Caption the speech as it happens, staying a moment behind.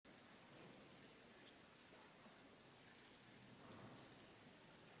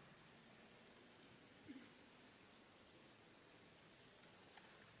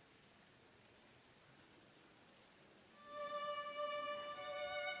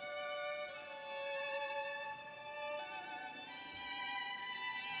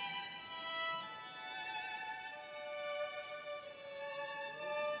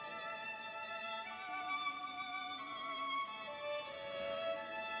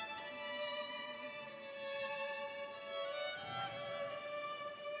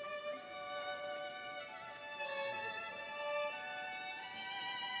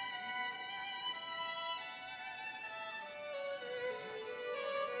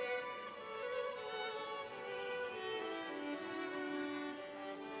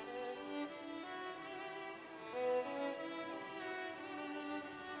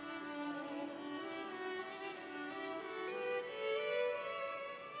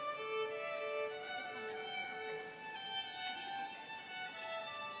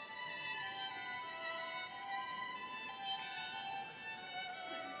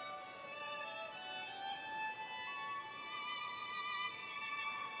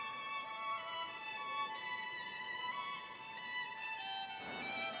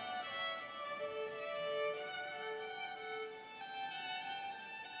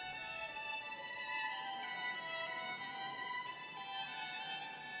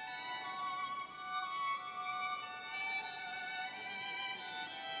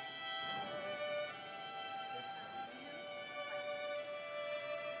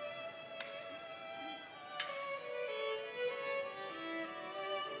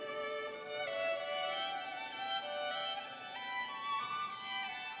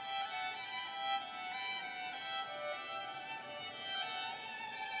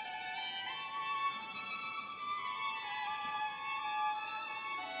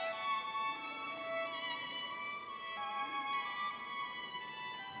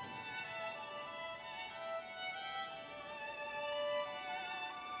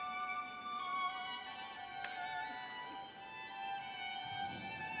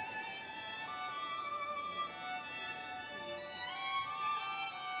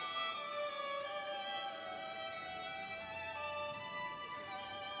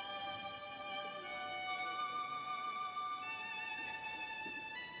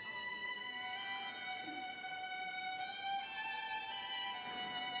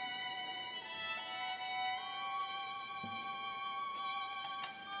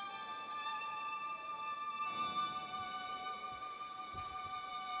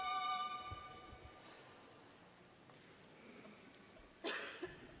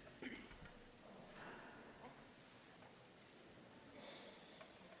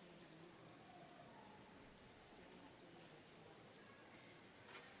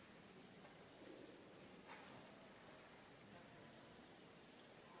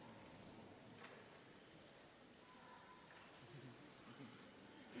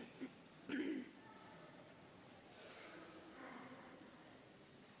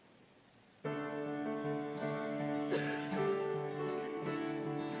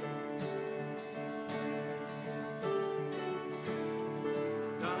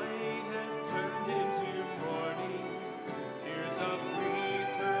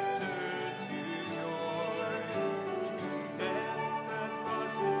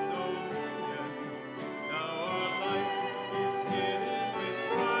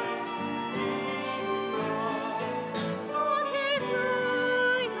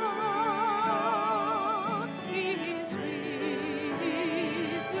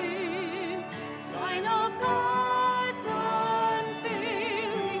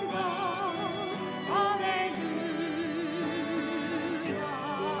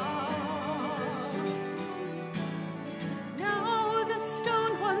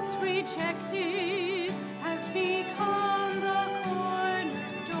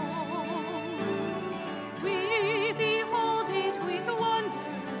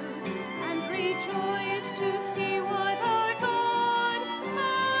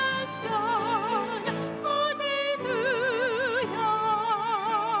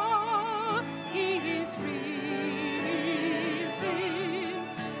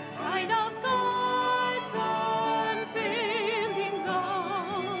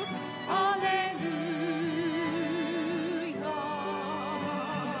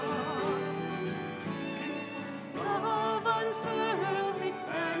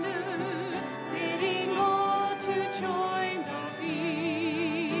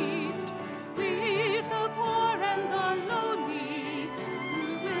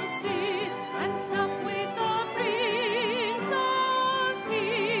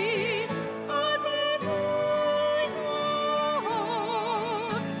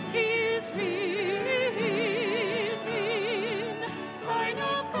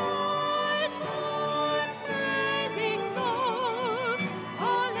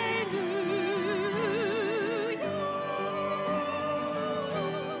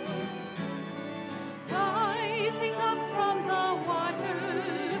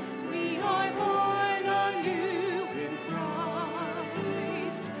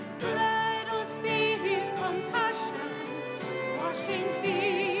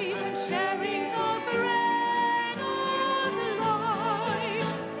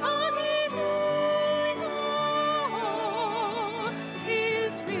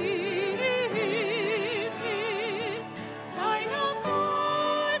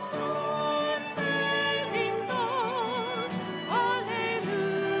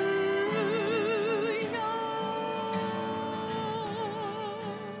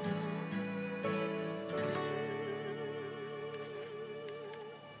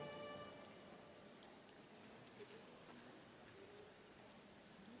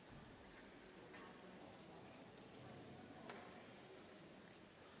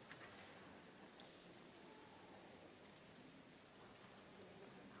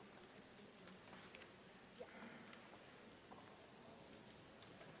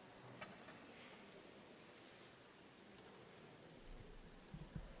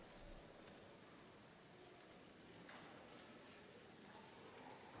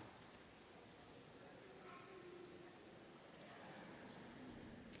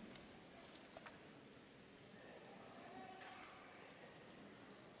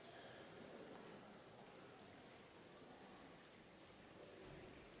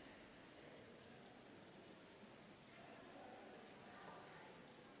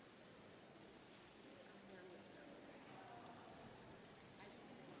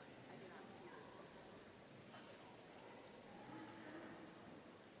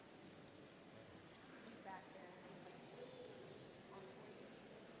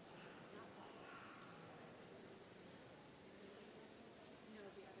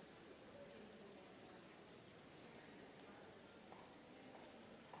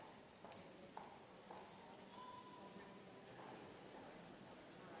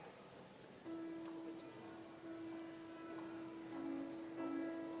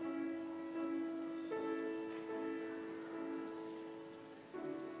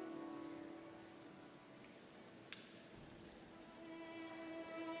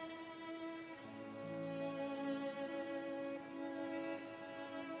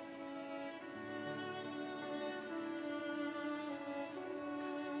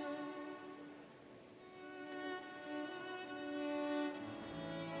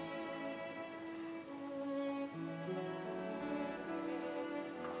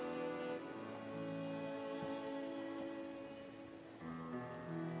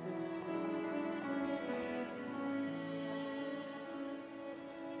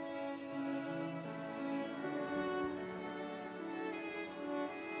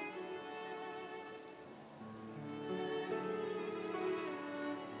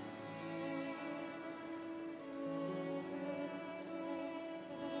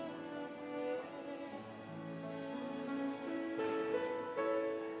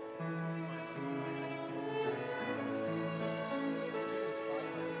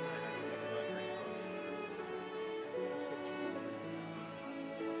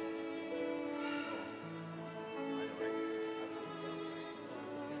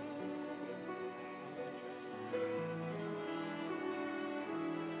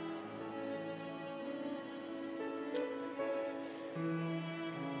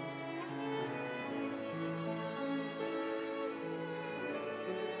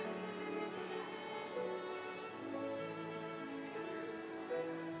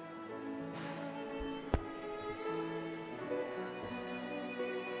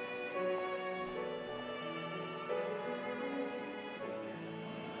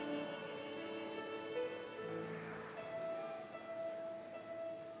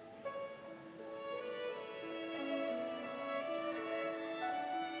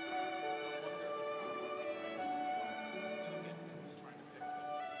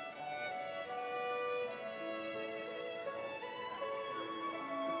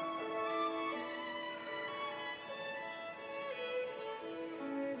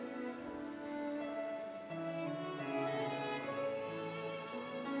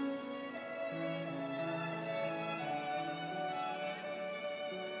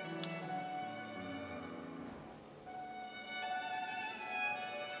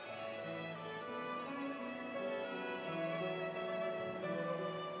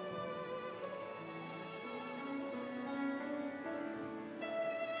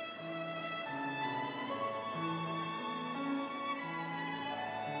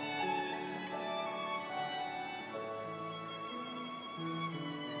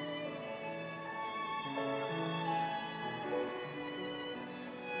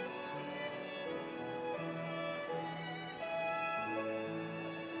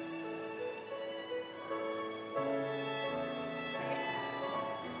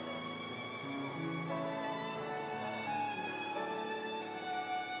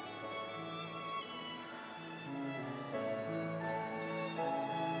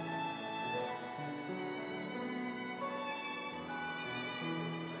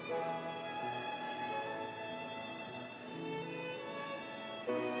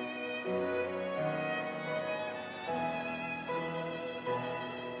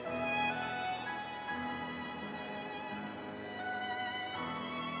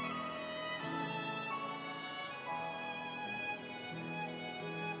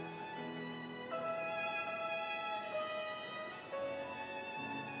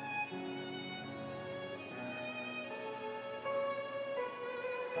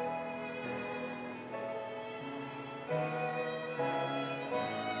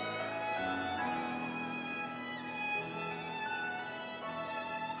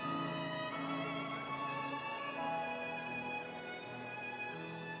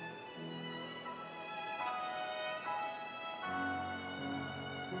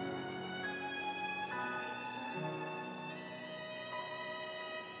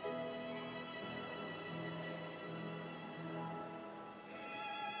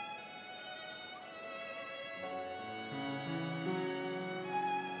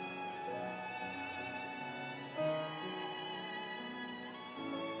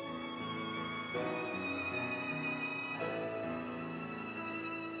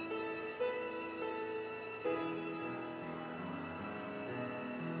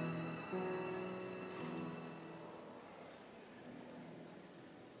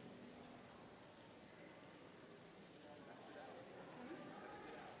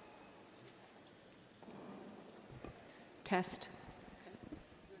Test.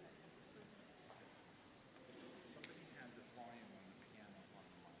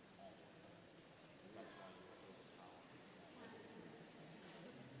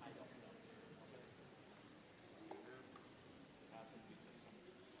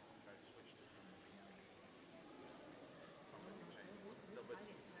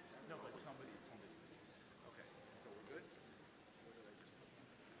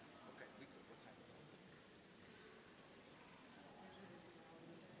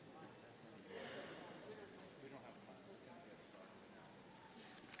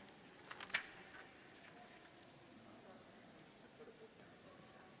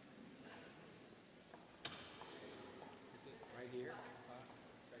 Here,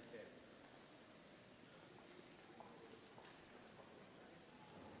 right there.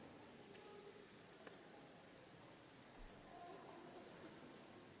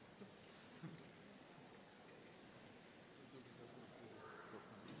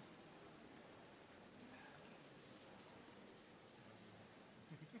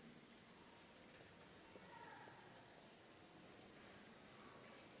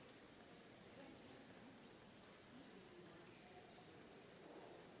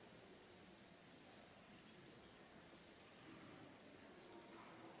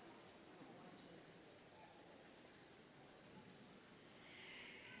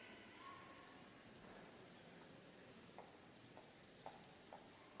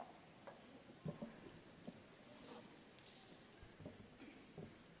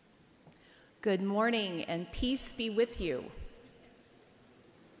 Good morning and peace be with you.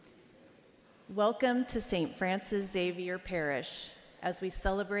 Welcome to St. Francis Xavier Parish as we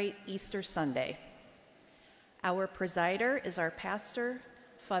celebrate Easter Sunday. Our presider is our pastor,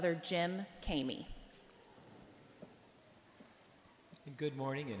 Father Jim Kamey. And good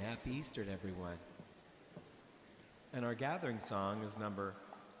morning and happy Easter to everyone. And our gathering song is number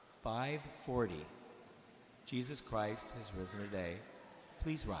 540. Jesus Christ has risen today.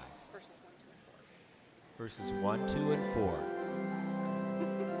 Please rise. Verses 1, 2, and 4.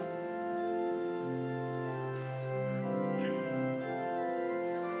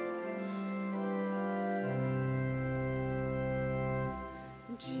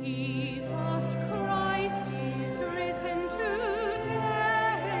 Jesus Christ is risen today.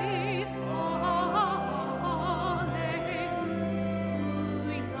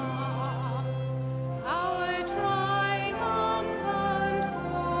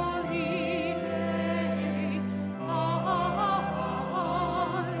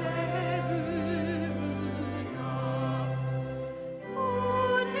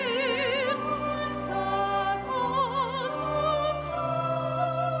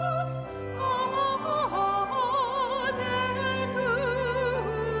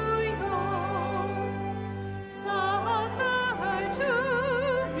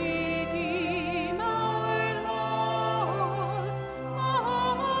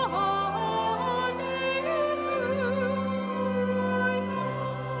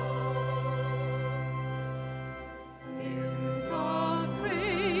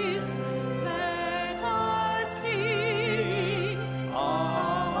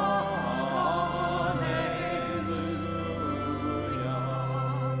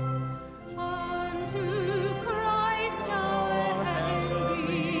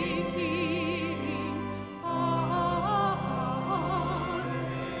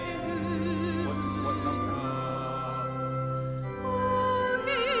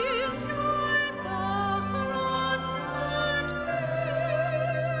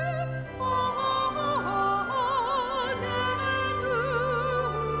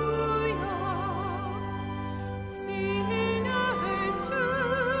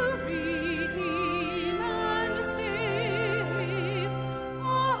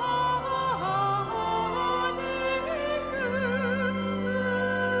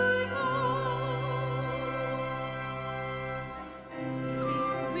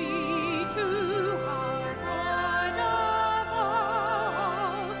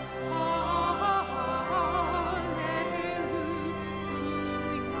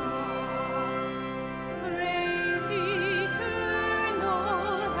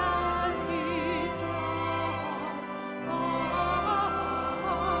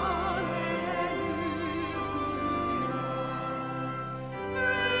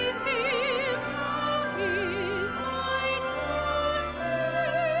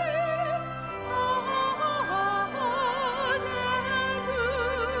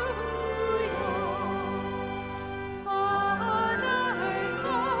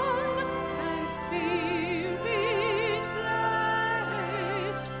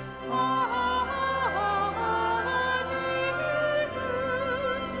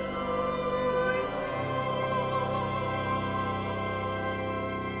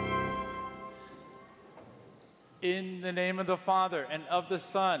 In the name of the Father, and of the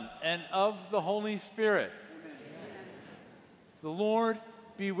Son, and of the Holy Spirit. Amen. The Lord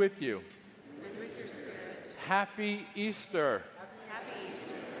be with you. And with your spirit. Happy Easter. Happy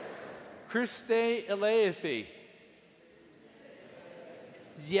Easter. Christe eleison.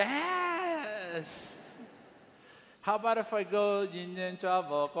 Yes! How about if I go yin yin cha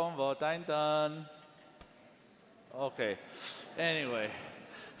vo kong vo tan tan? Okay. Anyway,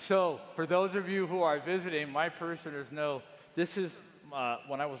 so for those of you who are visiting, my parishioners know this is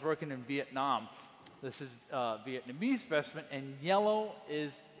when I was working in Vietnam. This is Vietnamese vestment, and yellow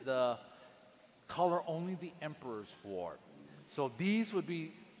is the color only the emperors wore. So these would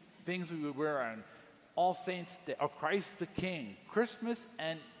be things we would wear on All Saints' Day, or Christ the King, Christmas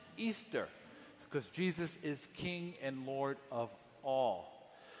and Easter, because Jesus is King and Lord of all.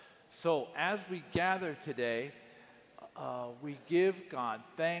 So as we gather today, we give God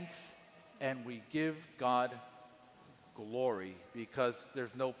thanks and we give God glory, because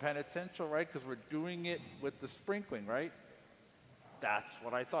there's no penitential, right? Because we're doing it with the sprinkling, right? That's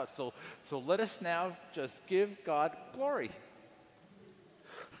what I thought. So let us now just give God glory.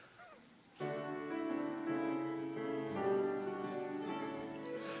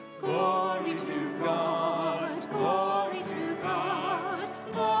 Glory to God, glory to God,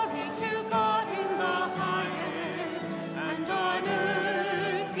 glory to God in the highest, and on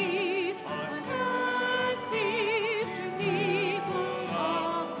earth peace to people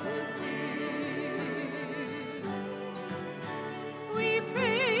of good will. We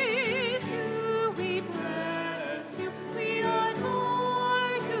praise you, we bless you, we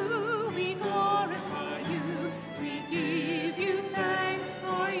adore you, we glorify you, we give you thanks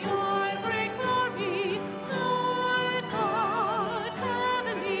for your great glory, Lord God,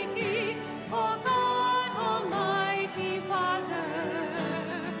 heavenly King, O God, Almighty Father.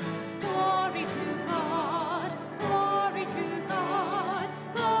 Glory to God, glory to God,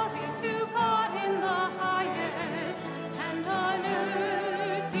 glory to God in the highest, and on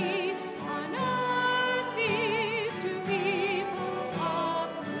earth peace to people of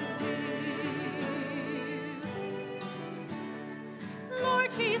good will. Lord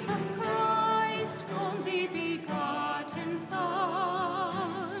Jesus Christ, only begotten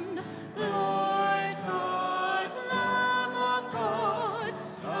Son, Lord God, Lamb of God,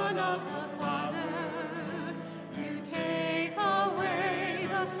 Son of the Father, you take away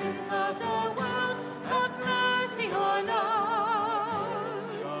the sins of the world, have mercy on us.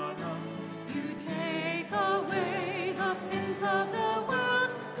 You take away the sins of the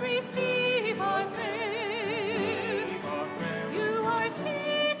world, receive our prayer. You are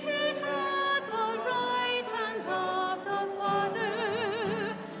seated at the right hand of the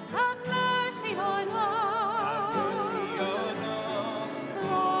Father. Have mercy on us.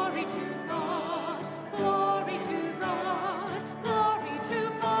 Glory to God, glory to God, glory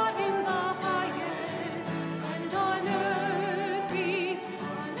to God in the highest, and on earth peace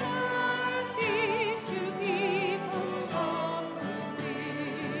to people of good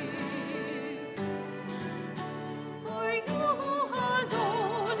will. For you alone are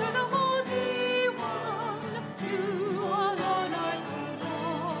the Holy One, you alone are the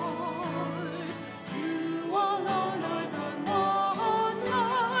Lord, you alone are the Most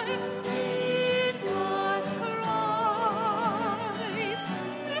High, Jesus Christ,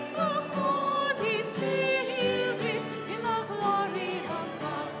 with the Holy Spirit, in the glory of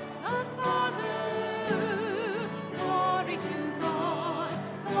God the Father. Glory to God,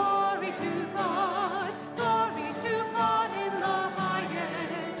 glory to God, glory to God in the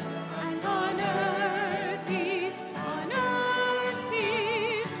highest, and on earth peace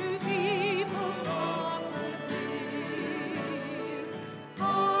to people of good will.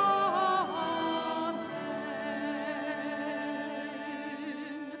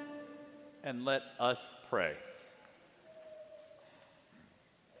 Amen. And let us pray.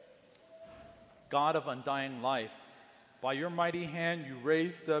 God of undying life, by your mighty hand you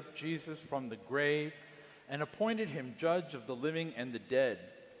raised up Jesus from the grave and appointed him judge of the living and the dead.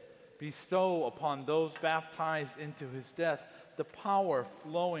 Bestow upon those baptized into his death the power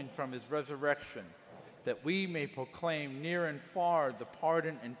flowing from his resurrection, that we may proclaim near and far the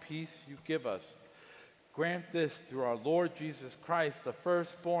pardon and peace you give us. Grant this through our Lord Jesus Christ, the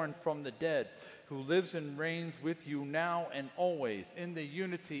firstborn from the dead, who lives and reigns with you now and always in the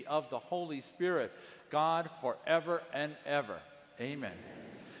unity of the Holy Spirit, God forever and ever. Amen.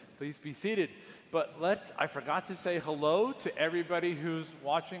 Please be seated. But I forgot to say hello to everybody who's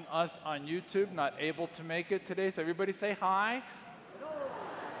watching us on YouTube, not able to make it today. So everybody say hi.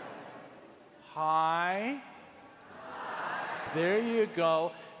 Hi. There you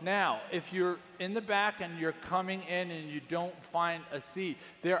go. now, if you're in the back and you're coming in and you don't find a seat,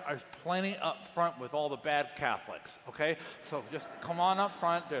 there are plenty up front with all the bad Catholics, okay? So just come on up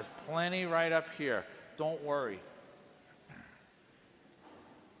front. There's plenty right up here. Don't worry.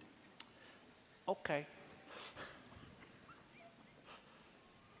 Okay.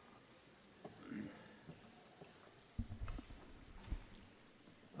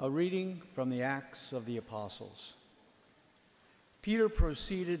 A reading from the Acts of the Apostles. Peter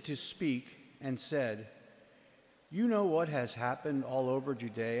proceeded to speak and said, "You know what has happened all over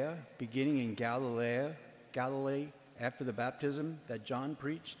Judea, beginning in Galilee after the baptism that John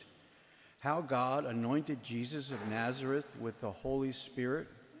preached, how God anointed Jesus of Nazareth with the Holy Spirit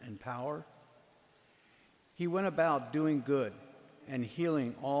and power. He went about doing good and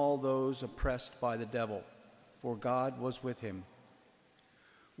healing all those oppressed by the devil, for God was with him.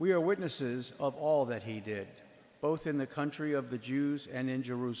 We are witnesses of all that he did, both in the country of the Jews and in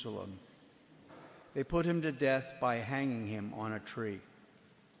Jerusalem. They put him to death by hanging him on a tree.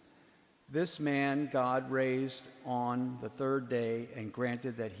 This man God raised on the third day and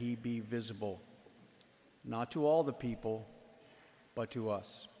granted that he be visible, not to all the people, but to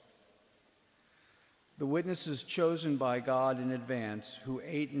us. The witnesses chosen by God in advance, who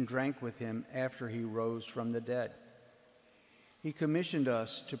ate and drank with him after he rose from the dead. He commissioned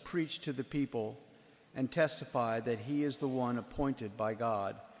us to preach to the people and testify that he is the one appointed by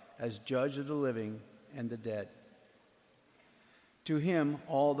God as judge of the living and the dead. To him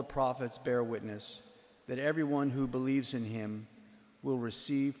all the prophets bear witness that everyone who believes in him will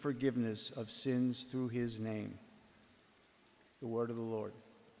receive forgiveness of sins through his name." The word of the Lord.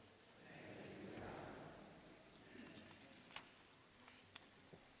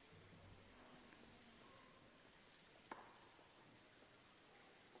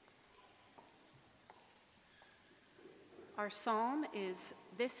 Our psalm is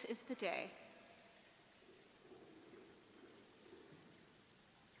 "This is the Day."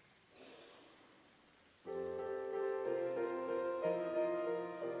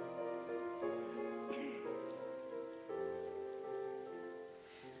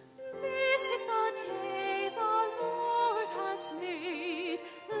 This is the day the Lord has made.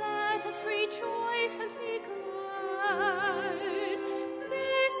 Let us rejoice and be glad.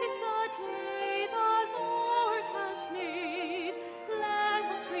 This is the day the Lord has made. Let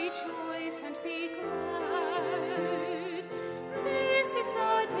us rejoice and be glad. This is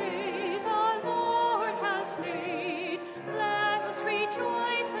the day the Lord has made. Let us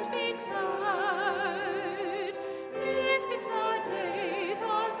rejoice and be glad. This is the day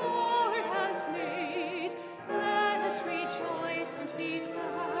the Lord has made. Let us rejoice and be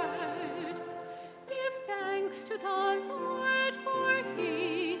glad. Give thanks to the Lord, for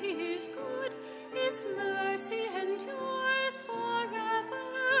he is good. His mercy endures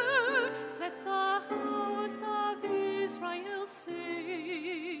forever. Let the house of Israel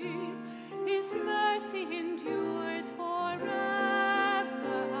sing. His mercy endures forever.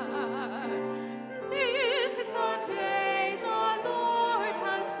 This is the day the Lord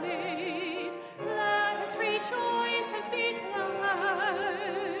has made. Let us rejoice and be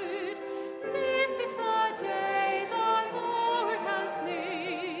glad. This is the day the Lord has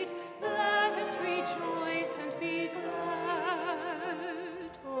made. Let us rejoice and be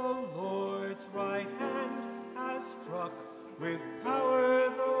glad. The Lord's right hand has struck with power.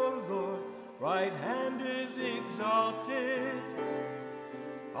 The Lord's right hand is exalted.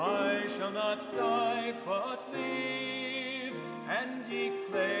 I shall not die, but live and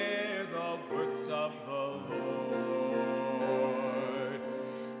declare the works of the Lord.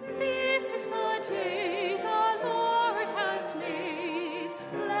 This is the day the Lord has made.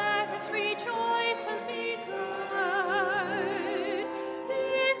 Let us rejoice and be glad.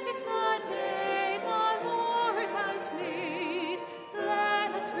 This is the day the Lord has made.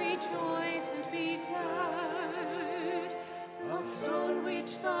 Let us rejoice and be glad. The stone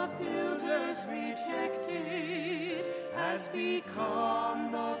which the builders rejected has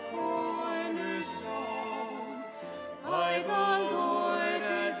become the cornerstone. By the Lord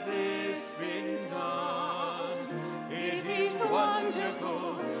has this been done. It is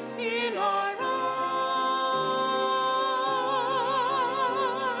wonderful in our eyes.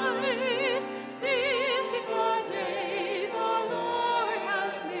 This is the day the Lord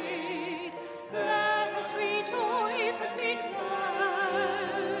has made. Let us rejoice and be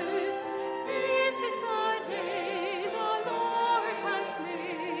glad. This is the day the Lord has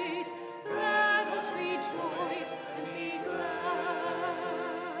made.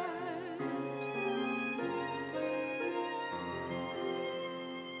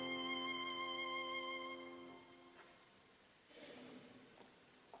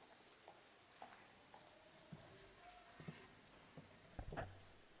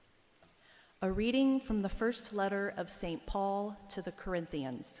 A reading from the first letter of St. Paul to the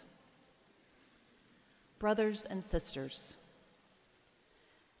Corinthians. Brothers and sisters,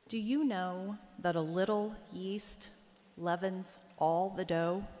 do you know that a little yeast leavens all the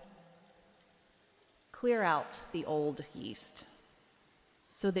dough? Clear out the old yeast,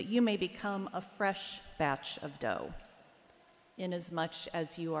 so that you may become a fresh batch of dough, inasmuch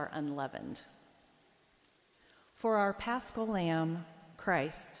as you are unleavened. For our Paschal Lamb,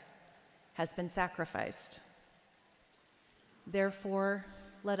 Christ, has been sacrificed. Therefore,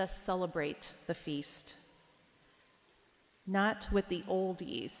 let us celebrate the feast, not with the old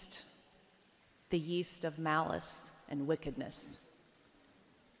yeast, the yeast of malice and wickedness,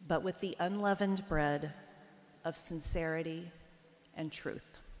 but with the unleavened bread of sincerity and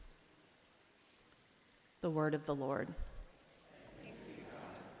truth. The word of the Lord.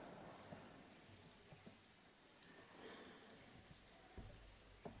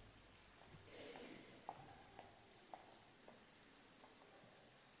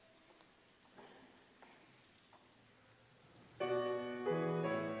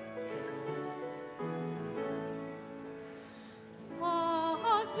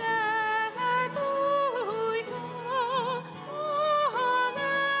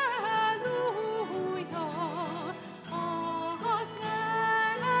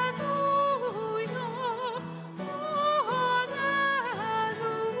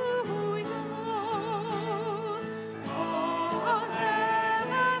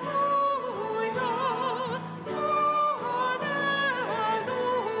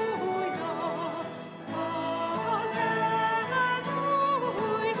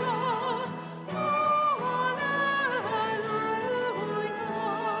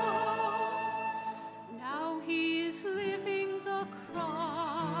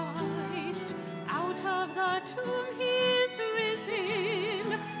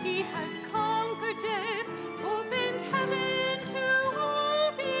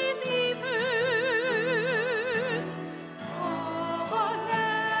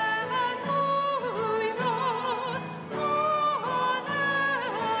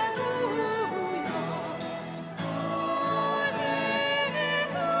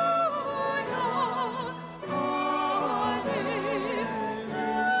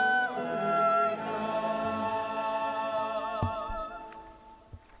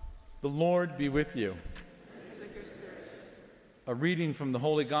 The Lord be with you. With your spirit. A reading from the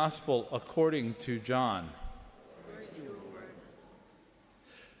Holy Gospel according to John. Glory to your word.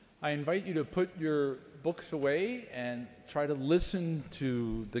 I invite you to put your books away and try to listen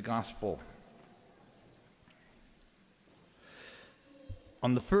to the Gospel.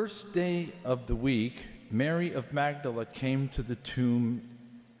 On the first day of the week, Mary of Magdala came to the tomb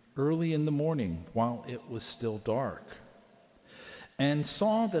early in the morning while it was still dark, and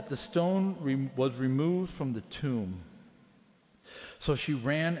saw that the stone was removed from the tomb. So she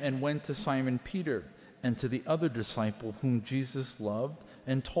ran and went to Simon Peter and to the other disciple whom Jesus loved,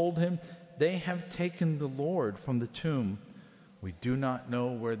 and told him, "They have taken the Lord from the tomb. We do not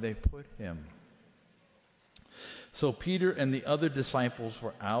know where they put him." So Peter and the other disciples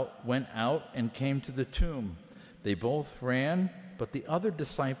went out and came to the tomb. They both ran, but the other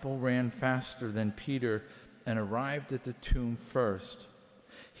disciple ran faster than Peter and arrived at the tomb first.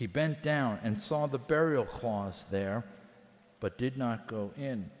 He bent down and saw the burial cloths there, but did not go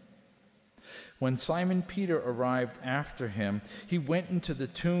in. When Simon Peter arrived after him, he went into the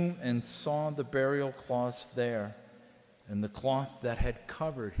tomb and saw the burial cloths there, and the cloth that had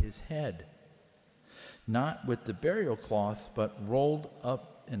covered his head, not with the burial cloths, but rolled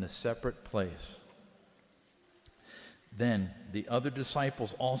up in a separate place. Then the other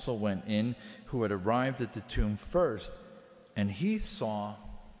disciples also went in, who had arrived at the tomb first, and he saw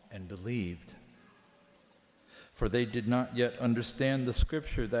and believed. For they did not yet understand the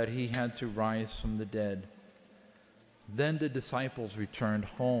scripture that he had to rise from the dead. Then the disciples returned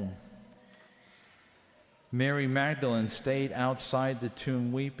home. Mary Magdalene stayed outside the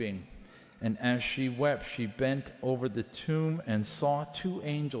tomb weeping, and as she wept, she bent over the tomb and saw two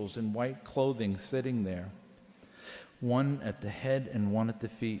angels in white clothing sitting there, one at the head and one at the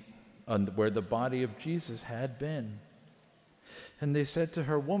feet, where the body of Jesus had been. And they said to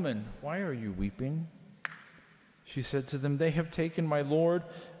her, "Woman, why are you weeping?" She said to them, "They have taken my Lord,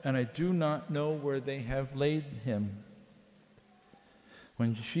 and I do not know where they have laid him."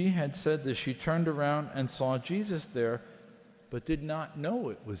 When she had said this, she turned around and saw Jesus there, but did not know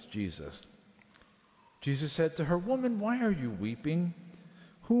it was Jesus. Jesus said to her, "Woman, why are you weeping?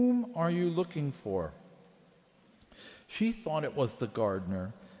 Whom are you looking for?" She thought it was the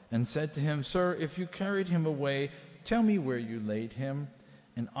gardener, and said to him, "Sir, if you carried him away, tell me where you laid him,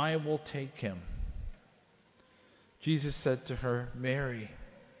 and I will take him." Jesus said to her, "Mary."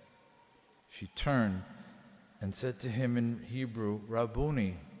 She turned and said to him in Hebrew,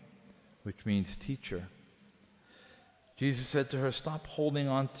 "Rabboni," which means teacher. Jesus said to her, "Stop holding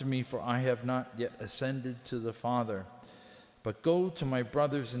on to me, for I have not yet ascended to the Father. But go to my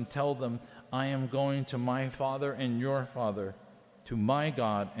brothers and tell them, I am going to my Father and your Father, to my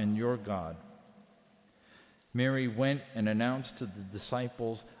God and your God." Mary went and announced to the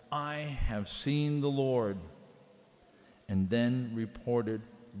disciples, "I have seen the Lord," and then reported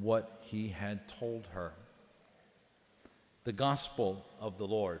what he had told her. The Gospel of the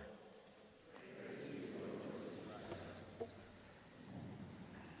Lord.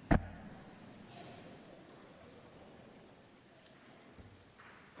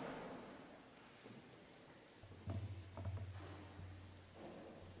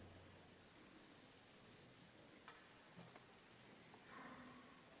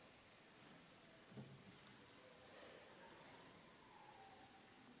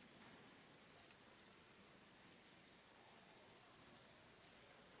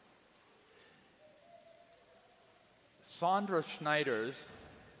 Sandra Schneiders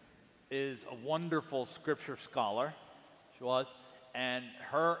is a wonderful scripture scholar. She was, and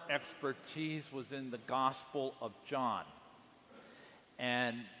her expertise was in the Gospel of John.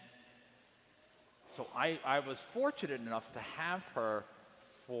 And so I was fortunate enough to have her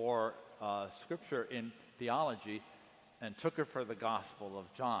for scripture in theology and took her for the Gospel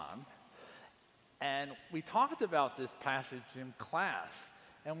of John. And we talked about this passage in class.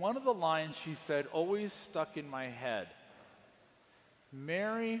 And one of the lines she said always stuck in my head.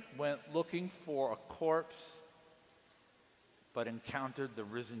 Mary went looking for a corpse, but encountered the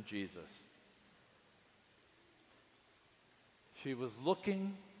risen Jesus. She was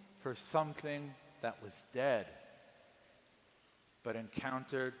looking for something that was dead, but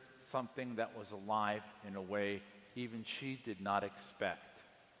encountered something that was alive in a way even she did not expect.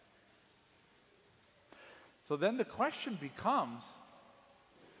 So then the question becomes,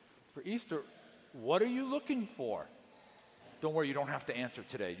 for Easter, what are you looking for? Don't worry, you don't have to answer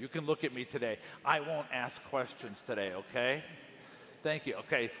today. You can look at me today. I won't ask questions today, okay? Thank you.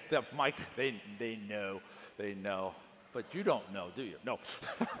 Okay, Mike, they know. But you don't know, do you? No.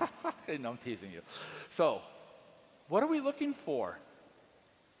 No, I'm teasing you. So, what are we looking for?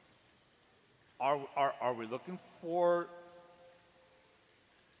 Are we looking for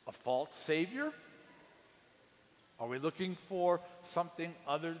a false Savior? Are we looking for something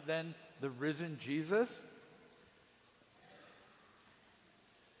other than the risen Jesus?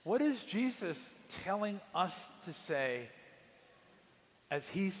 What is Jesus telling us to say as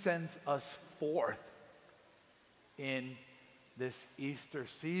he sends us forth in this Easter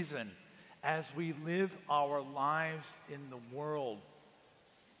season, as we live our lives in the world?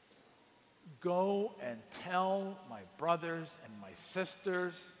 Go and tell my brothers and my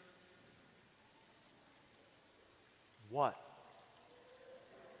sisters what?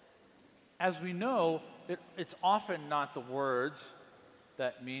 As we know, it's often not the words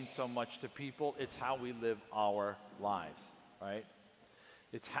that mean so much to people. It's how we live our lives, right?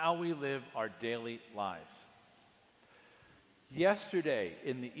 It's how we live our daily lives. Yesterday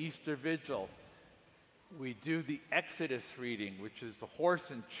in the Easter Vigil, we do the Exodus reading, which is the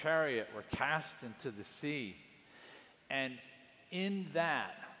horse and chariot were cast into the sea. And in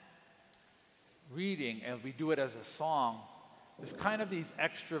that reading, and we do it as a song, there's kind of these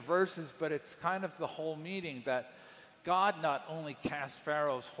extra verses, but it's kind of the whole meaning that God not only cast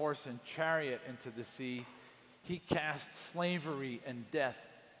Pharaoh's horse and chariot into the sea, he cast slavery and death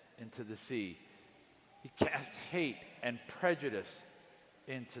into the sea. He cast hate and prejudice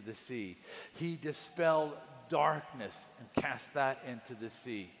into the sea. He dispelled darkness and cast that into the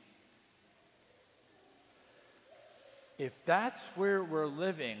sea. If that's where we're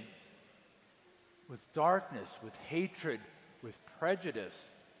living, with darkness, with hatred, with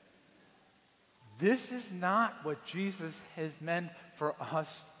prejudice, this is not what Jesus has meant for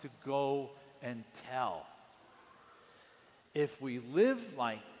us to go and tell. If we live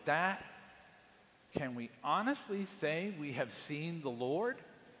like that, can we honestly say we have seen the Lord?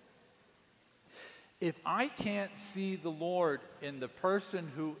 If I can't see the Lord in the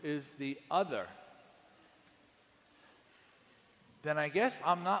person who is the other, then I guess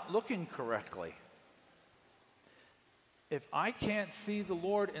I'm not looking correctly. If I can't see the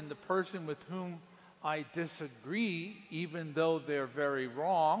Lord in the person with whom I disagree, even though they're very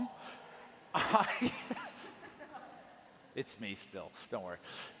wrong, it's me still, don't worry.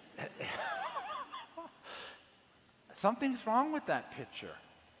 Something's wrong with that picture.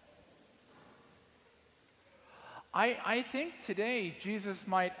 I think today Jesus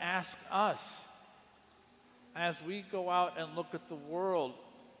might ask us, as we go out and look at the world,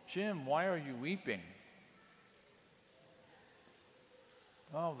 Jim, why are you weeping?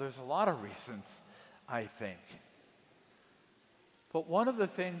 Oh, there's a lot of reasons, I think. But one of the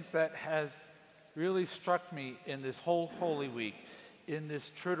things that has really struck me in this whole Holy Week, in this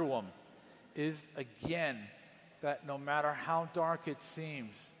Triduum, is again that no matter how dark it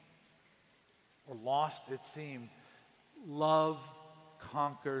seems or lost it seems, love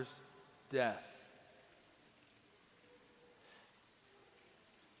conquers death.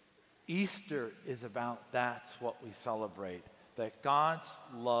 Easter is about that's what we celebrate, that God's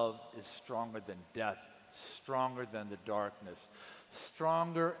love is stronger than death, stronger than the darkness,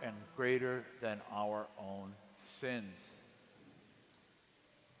 stronger and greater than our own sins.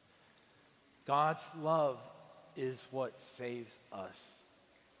 God's love is what saves us.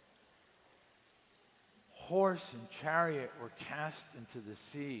 Horse and chariot were cast into the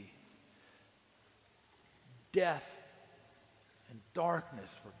sea. Death and darkness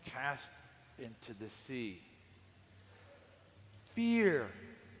were cast into the sea. Fear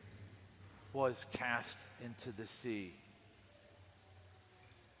was cast into the sea.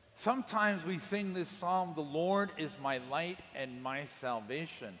 Sometimes we sing this psalm, "The Lord is my light and my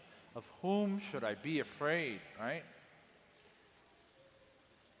salvation. Of whom should I be afraid?" Right?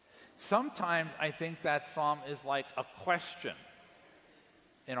 Sometimes I think that psalm is like a question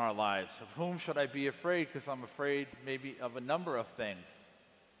in our lives. Of whom should I be afraid? Because I'm afraid maybe of a number of things.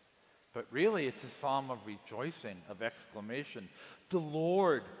 But really, it's a psalm of rejoicing, of exclamation. The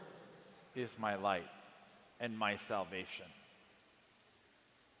Lord is my light and my salvation.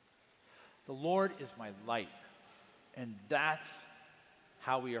 The Lord is my light, and that's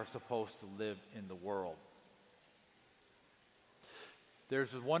how we are supposed to live in the world.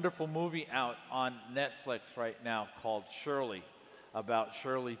 There's a wonderful movie out on Netflix right now called Shirley, about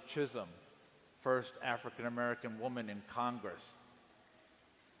Shirley Chisholm, first African-American woman in Congress.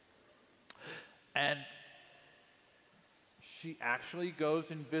 And she actually goes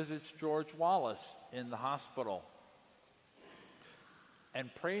and visits George Wallace in the hospital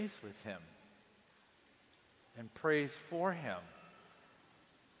and prays with him and prays for him.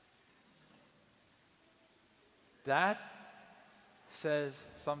 That says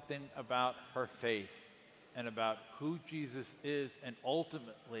something about her faith and about who Jesus is, and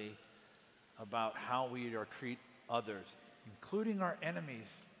ultimately about how we are to treat others, including our enemies.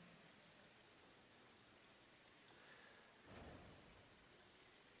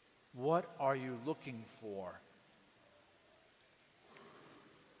 What are you looking for?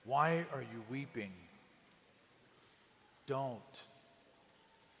 Why are you weeping? Don't.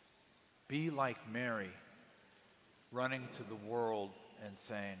 Be like Mary, running to the world and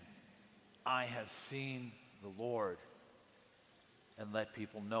saying, "I have seen the Lord," and let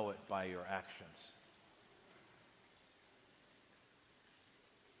people know it by your actions.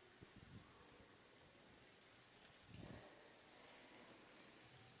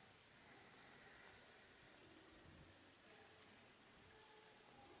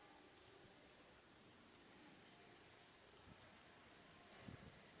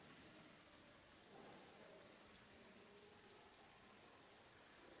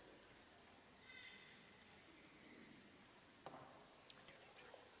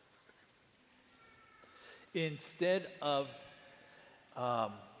 Instead of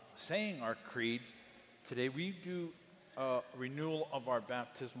saying our creed, today we do a renewal of our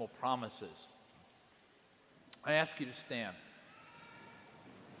baptismal promises. I ask you to stand.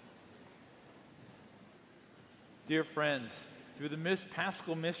 Dear friends, through the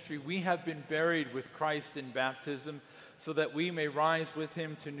Paschal mystery, we have been buried with Christ in baptism so that we may rise with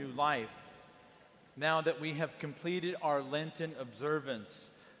him to new life. Now that we have completed our Lenten observance,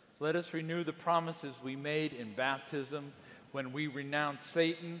 let us renew the promises we made in baptism when we renounced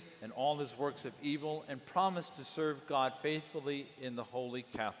Satan and all his works of evil and promised to serve God faithfully in the Holy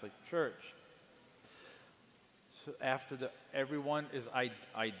Catholic Church. So after everyone is I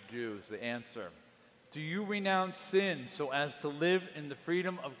do is the answer. Do you renounce sin so as to live in the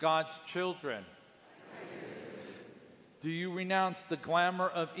freedom of God's children? Do you renounce the glamour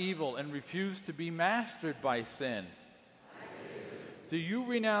of evil and refuse to be mastered by sin? Do you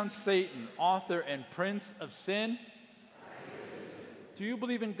renounce Satan, author and prince of sin? Do you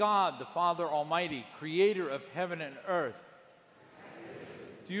believe in God, the Father Almighty, creator of heaven and earth?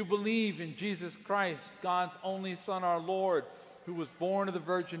 Do you believe in Jesus Christ, God's only Son, our Lord, who was born of the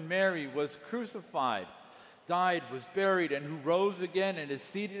Virgin Mary, was crucified, died, was buried, and who rose again and is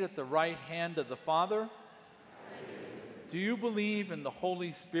seated at the right hand of the Father? Do you believe in the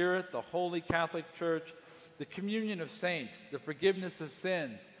Holy Spirit, the Holy Catholic Church, the communion of saints, the forgiveness of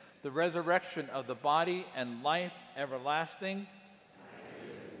sins, the resurrection of the body, and life everlasting.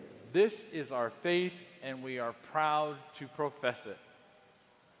 This is our faith, and we are proud to profess it.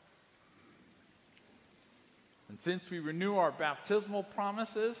 And since we renew our baptismal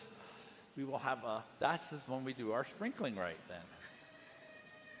promises, we will have that's when we do our sprinkling rite then.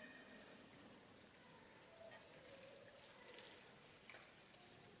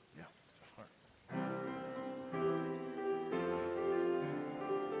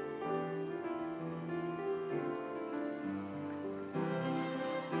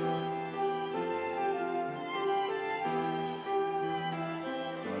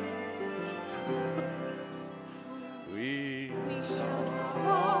 We shall draw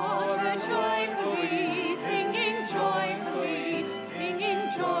water joyfully, singing joyfully,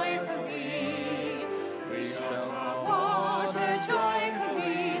 singing joyfully. We shall draw water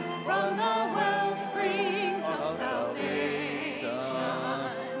joyfully from the well springs of salvation.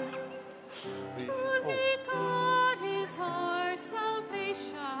 Truly God is our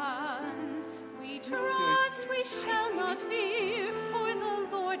salvation. We trust, we shall not fear, for the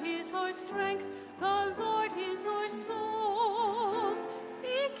Lord is our strength, the Lord is our soul,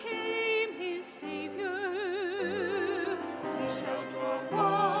 became his Savior. We shall draw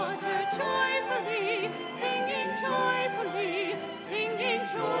water joyfully, singing joyfully, singing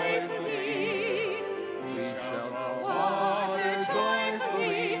joyfully. We shall draw water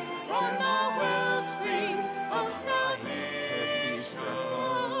joyfully from the well springs of salvation.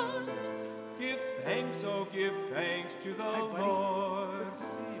 Give thanks, oh give thanks to the Lord.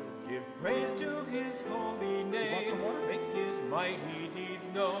 Give praise to his holy name. Make his mighty deeds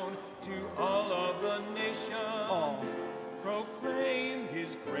known to all of the nations. Proclaim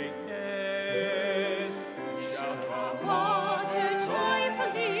his greatness. We shall draw water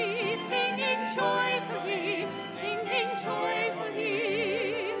joyfully, singing joyfully, singing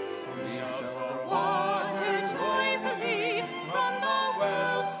joyfully. We shall draw water joyfully from the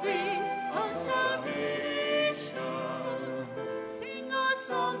well springs of salvation.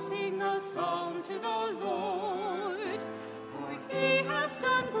 Sing a song to the Lord, for he has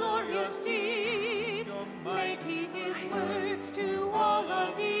done glorious deeds. Make he his works to all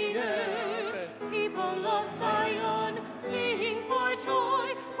of the earth. People of Zion, sing for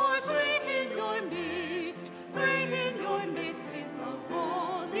joy, for great in your midst is the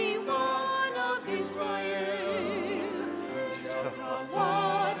Holy One of Israel. We shall draw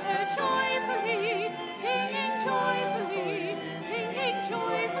water joyfully, singing joyfully, singing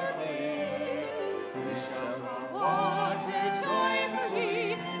joyfully. We shall draw water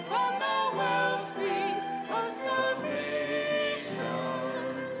joyfully from the well springs of salvation.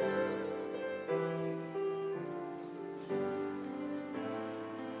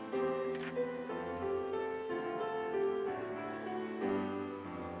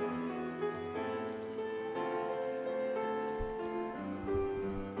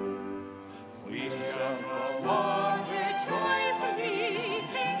 We shall draw Water joyfully,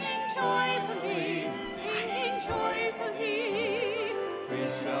 singing joyfully, singing joyfully. We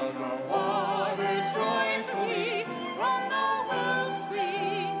shall draw Water joyfully from the well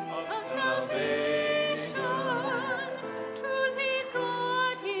springs of salvation. Truly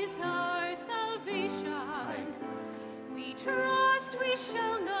God is our salvation. We trust, we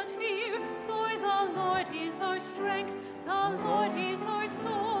shall not fear, for the Lord is our strength, the Lord is our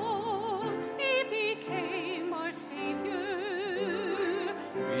soul. He became our Savior.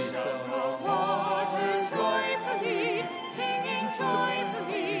 We shall draw water joyfully, singing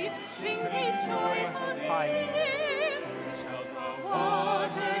joyfully, singing joyfully. We shall draw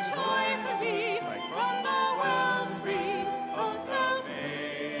water joyfully from the well springs of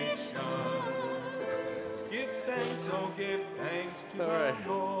salvation. Give thanks, oh give thanks to All the right.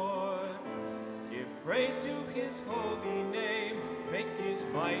 Lord. Give praise to his holy name. Make his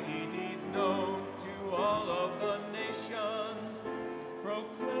mighty deeds known to all of the nations.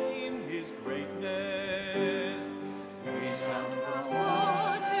 Proclaim his greatness. We shall draw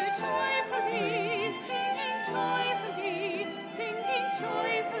water joyfully, singing joyfully, singing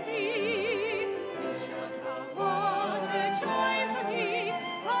joyfully. We shall draw water joyfully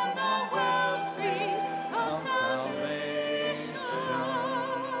from the well springs of salvation.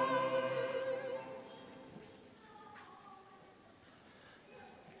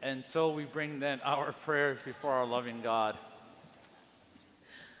 And so we bring then our prayers before our loving God.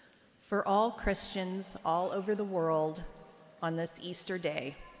 For all Christians all over the world on this Easter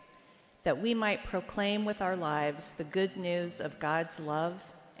day, that we might proclaim with our lives the good news of God's love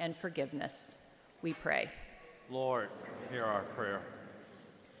and forgiveness, we pray. Lord, hear our prayer.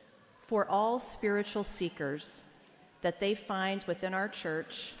 For all spiritual seekers, that they find within our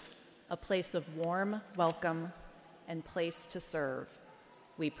church a place of warm welcome and place to serve,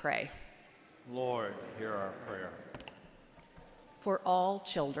 we pray. Lord, hear our prayer. For all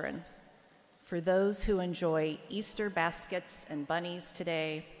children, for those who enjoy Easter baskets and bunnies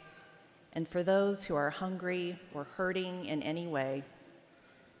today, and for those who are hungry or hurting in any way,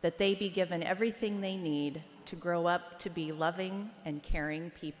 that they be given everything they need to grow up to be loving and caring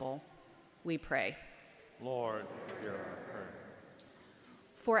people, we pray. Lord, hear our prayer.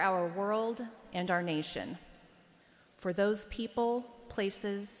 For our world and our nation, for those people,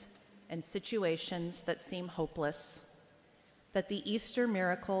 places, and situations that seem hopeless, that the Easter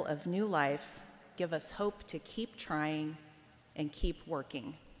miracle of new life give us hope to keep trying and keep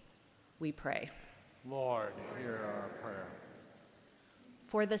working, we pray. Lord, hear our prayer.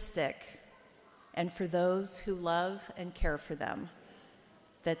 For the sick, and for those who love and care for them,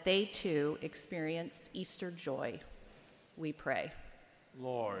 that they too experience Easter joy, we pray.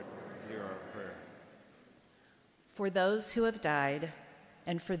 Lord, hear our prayer. For those who have died,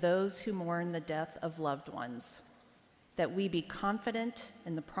 and for those who mourn the death of loved ones, that we be confident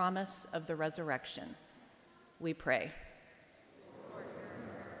in the promise of the resurrection, we pray.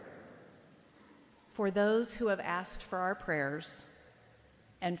 For those who have asked for our prayers,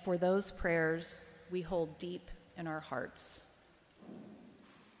 and for those prayers we hold deep in our hearts,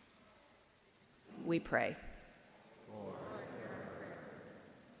 we pray.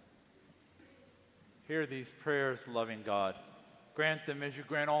 Hear these prayers, loving God. Grant them as you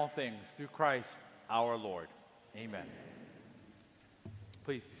grant all things through Christ our Lord. Amen.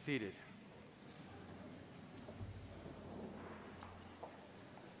 Please be seated.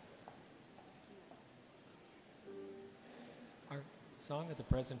 Our song at the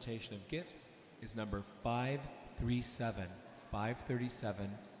presentation of gifts is number 537. 537,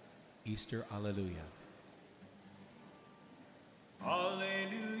 Easter Alleluia.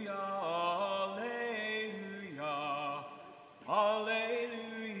 Alleluia, alleluia,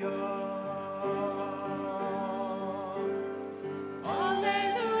 alleluia.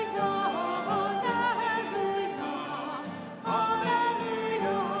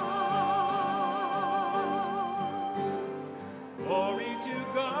 Glory to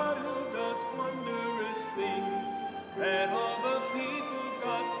God who does wondrous things. Let all the people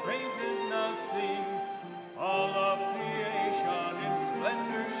God's praises now sing.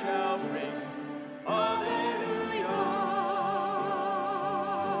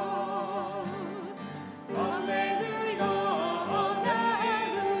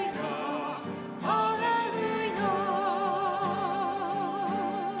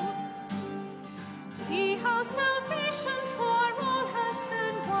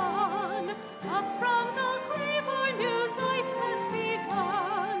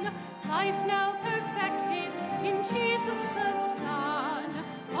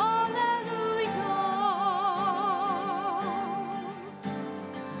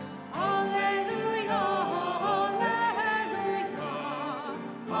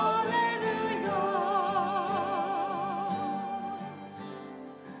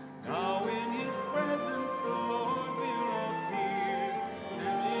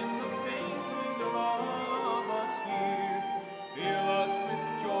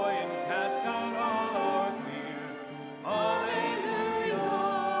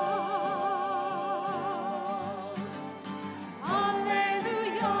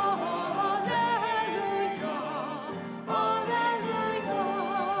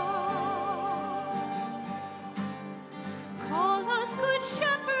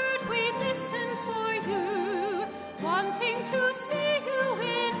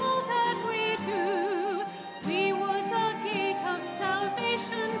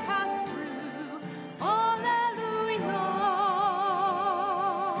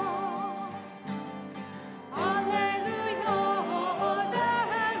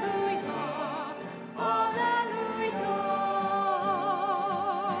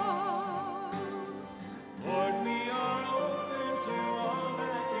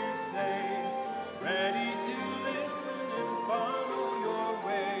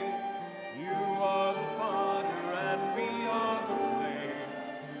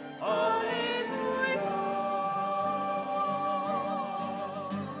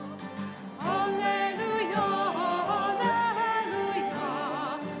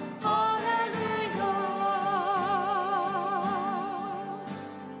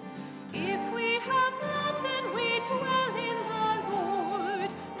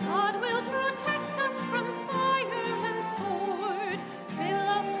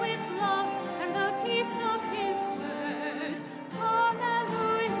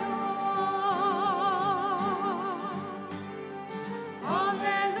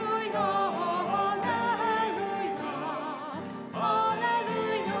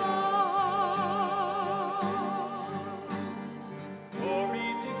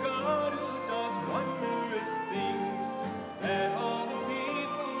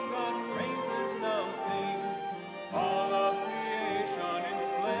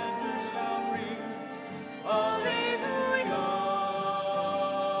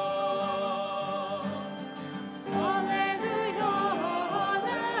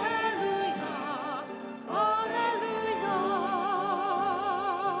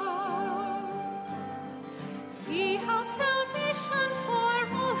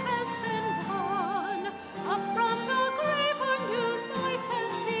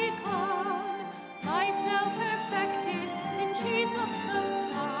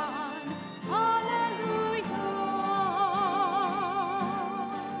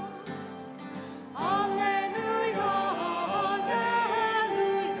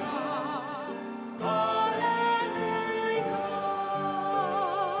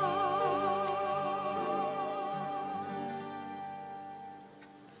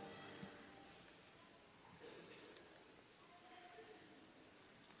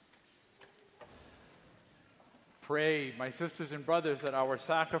 pray, my sisters and brothers, that our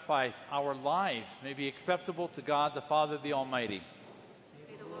sacrifice, our lives, may be acceptable to God the Father, the Almighty.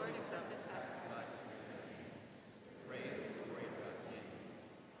 May the Lord accept this sacrifice.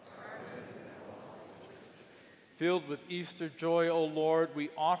 Filled with Easter joy, O Lord, we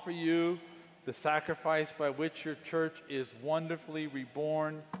offer you the sacrifice by which your church is wonderfully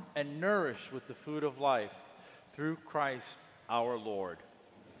reborn and nourished with the food of life, through Christ our Lord.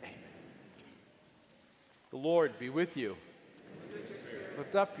 Amen. The Lord be with you. And with your spirit.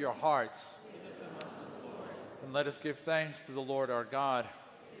 Lift up your hearts. And let us give thanks to the Lord our God.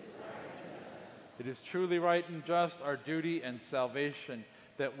 It is truly right and just, our duty and salvation,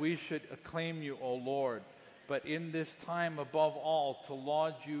 that we should acclaim you, O Lord, but in this time above all to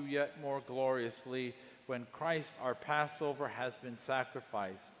laud you yet more gloriously when Christ our Passover has been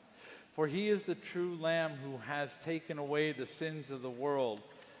sacrificed. For he is the true Lamb who has taken away the sins of the world.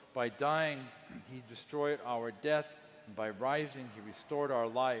 By dying, he destroyed our death, and by rising, he restored our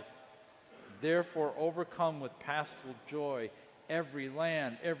life. Therefore, overcome with paschal joy, every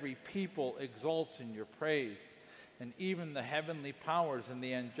land, every people exults in your praise. And even the heavenly powers and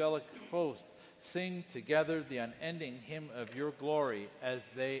the angelic host sing together the unending hymn of your glory as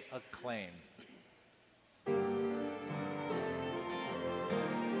they acclaim.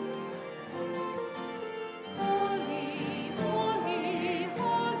 Holy, holy,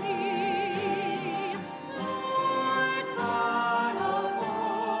 holy, Lord God of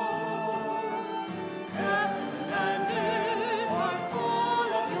hosts, heaven and earth are full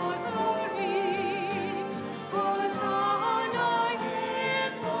of your glory. Hosanna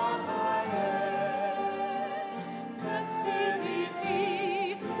in the highest. Blessed is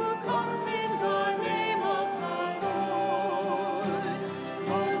he who comes in the name of the Lord.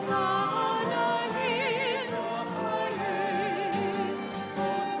 Hosanna in the highest.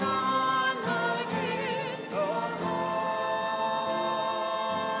 Hosanna in the highest.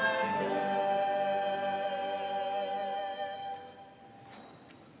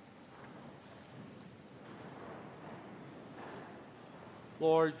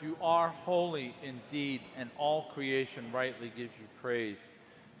 Lord, you are holy indeed, and all creation rightly gives you praise.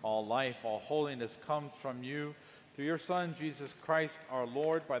 All life, all holiness comes from you, through your Son, Jesus Christ, our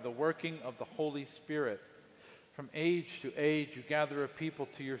Lord, by the working of the Holy Spirit. From age to age you gather a people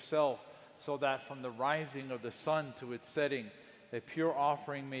to yourself, so that from the rising of the sun to its setting, a pure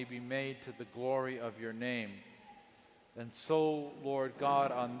offering may be made to the glory of your name. And so, Lord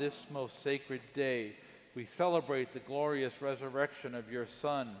God, on this most sacred day, we celebrate the glorious resurrection of your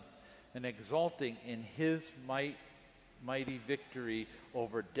Son, and exulting in his mighty victory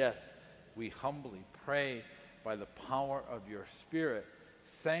over death, we humbly pray by the power of your Spirit,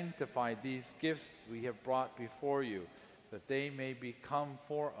 sanctify these gifts we have brought before you, that they may become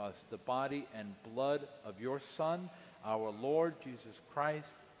for us the body and blood of your Son, our Lord Jesus Christ,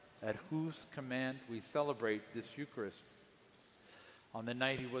 at whose command we celebrate this Eucharist. On the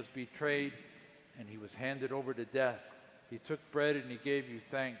night he was betrayed and he was handed over to death, he took bread and he gave you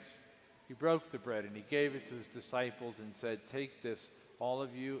thanks. He broke the bread and he gave it to his disciples and said, "Take this, all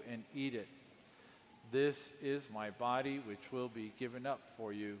of you, and eat it. This is my body, which will be given up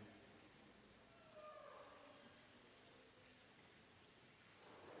for you."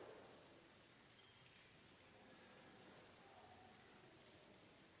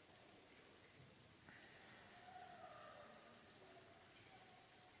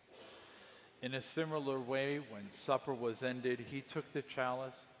 In a similar way, when supper was ended, he took the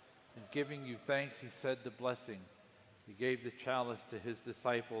chalice, and giving you thanks, he said the blessing. He gave the chalice to his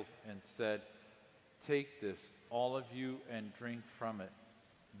disciples and said, "Take this, all of you, and drink from it.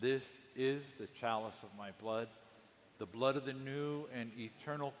 This is the chalice of my blood, the blood of the new and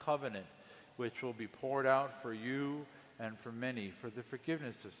eternal covenant, which will be poured out for you and for many for the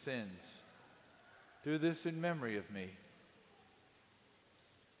forgiveness of sins. Do this in memory of me."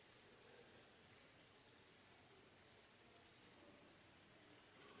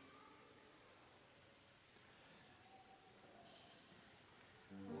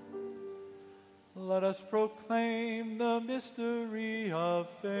 Let us proclaim the mystery of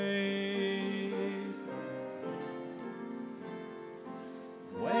faith.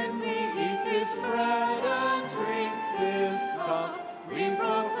 When we eat this bread and drink this cup, we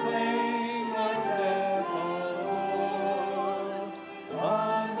proclaim the death of the Lord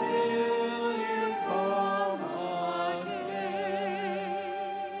until you come again.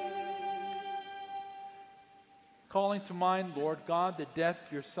 Calling to mind, Lord God, the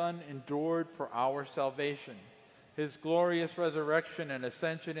death your Son endured for our salvation, his glorious resurrection and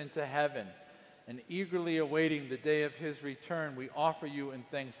ascension into heaven, and eagerly awaiting the day of his return, we offer you in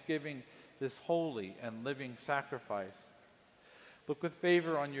thanksgiving this holy and living sacrifice. Look with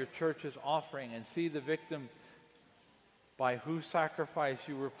favor on your church's offering and see the victim by whose sacrifice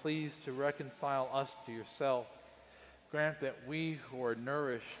you were pleased to reconcile us to yourself. Grant that we who are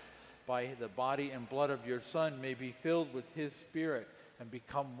nourished by the body and blood of your Son may be filled with his Spirit and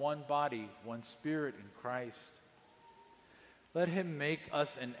become one body, one Spirit in Christ. Let him make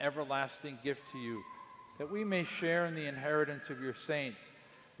us an everlasting gift to you, that we may share in the inheritance of your saints,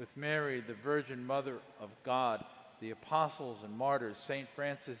 with Mary, the Virgin Mother of God, the apostles and martyrs, St.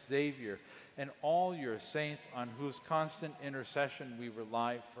 Francis Xavier, and all your saints on whose constant intercession we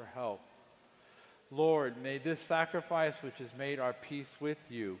rely for help. Lord, may this sacrifice which has made our peace with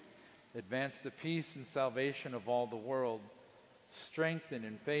you advance the peace and salvation of all the world. Strengthen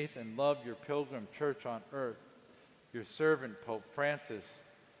in faith and love your pilgrim church on earth, your servant Pope Francis,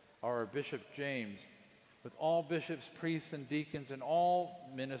 our Bishop James, with all bishops, priests, and deacons, and all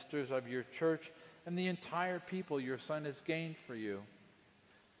ministers of your church, and the entire people your Son has gained for you.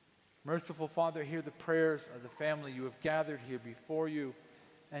 Merciful Father, hear the prayers of the family you have gathered here before you,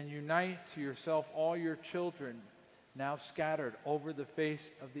 and unite to yourself all your children now scattered over the face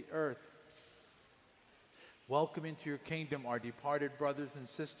of the earth. Welcome into your kingdom our departed brothers and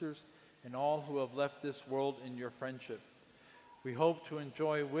sisters and all who have left this world in your friendship. We hope to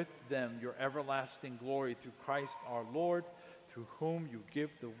enjoy with them your everlasting glory through Christ our Lord, through whom you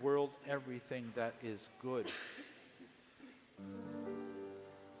give the world everything that is good.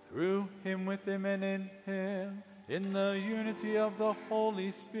 Through him, with him, and in him, in the unity of the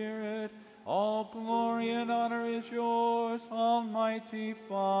Holy Spirit, all glory and honor is yours, Almighty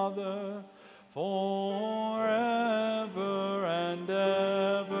Father, forever and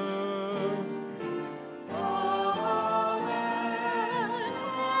ever.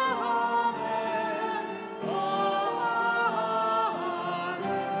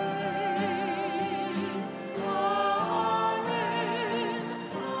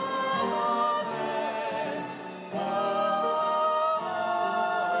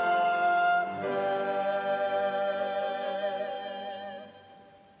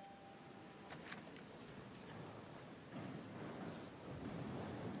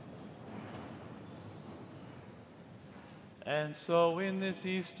 And so in this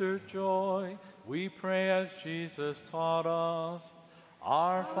Easter joy, we pray as Jesus taught us,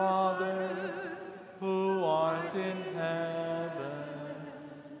 Our Father, who art in heaven,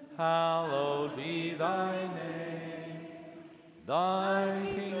 hallowed be thy name. Thy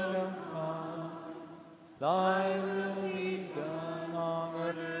kingdom come, thy will be done on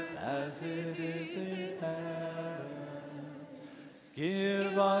earth as it is in heaven.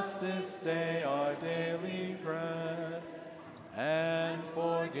 Give us this day our daily bread, and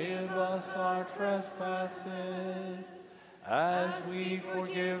forgive us our trespasses, as we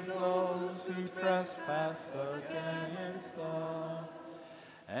forgive those who trespass against us.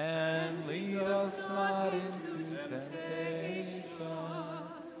 And lead us not into temptation,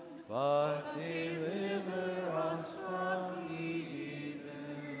 but deliver us from evil.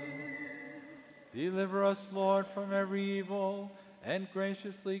 Deliver us, Lord, from every evil, and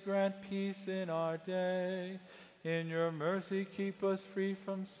graciously grant peace in our day. In your mercy, keep us free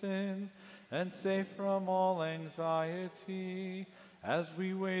from sin and safe from all anxiety, as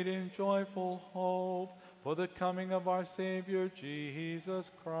we wait in joyful hope for the coming of our Savior, Jesus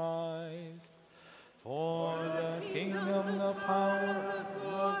Christ. For the kingdom, the power, the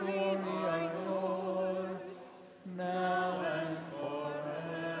glory are yours, now and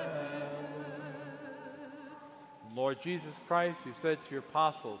forever. Lord Jesus Christ, you said to your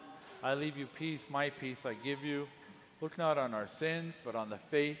apostles, I leave you peace, my peace I give you. Look not on our sins, but on the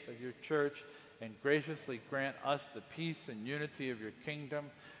faith of your church, and graciously grant us the peace and unity of your kingdom,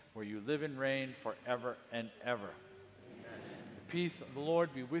 where you live and reign forever and ever. Amen. The peace of the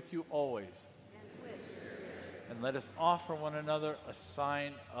Lord be with you always. And let us offer one another a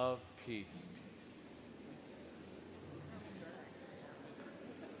sign of peace.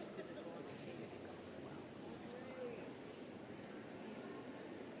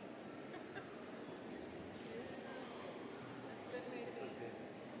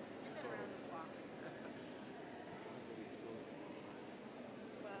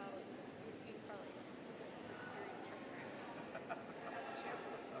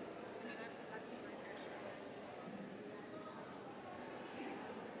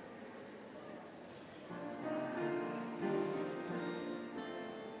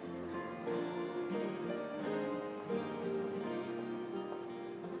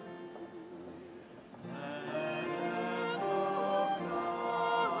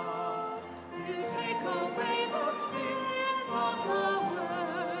 You take away the sins of the world.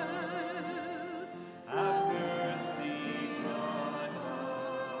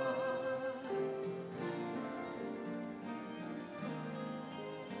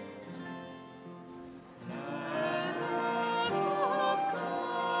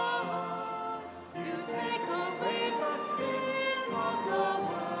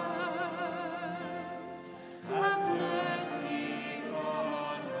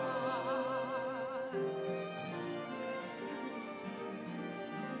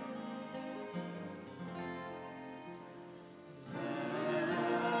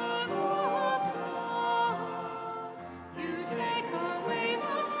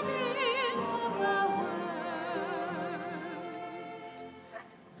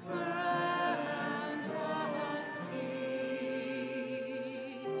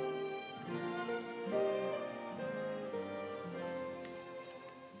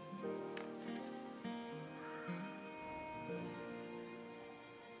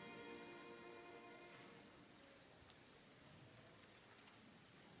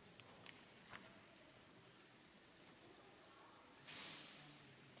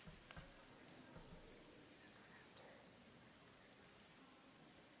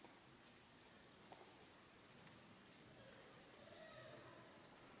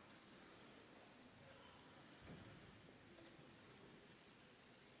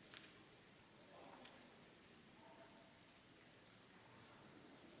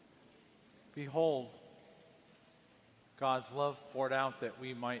 Behold, God's love poured out that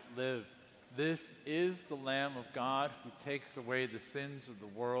we might live. This is the Lamb of God who takes away the sins of the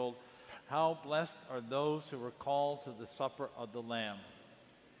world. How blessed are those who are called to the supper of the Lamb.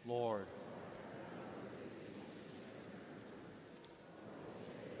 Lord,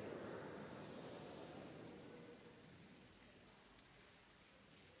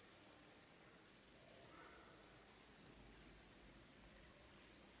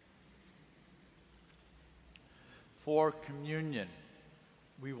 for communion,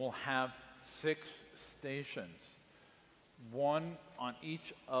 we will have 6 stations, one on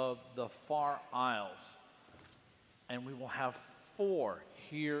each of the far aisles, and we will have 4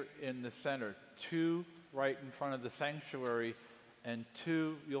 here in the center, 2 right in front of the sanctuary, and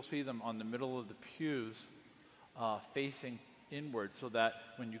 2, you'll see them on the middle of the pews, facing inward, so that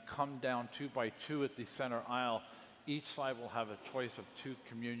when you come down 2 by 2 at the center aisle, each side will have a choice of 2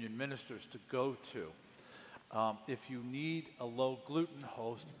 communion ministers to go to. If you need a low gluten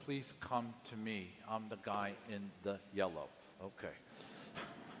host, please come to me. I'm the guy in the yellow. Okay.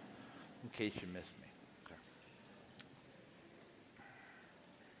 In case you missed me. Okay.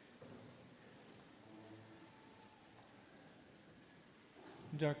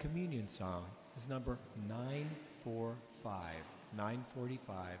 And our communion song is number 945.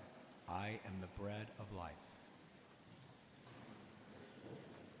 945, I am the bread of life.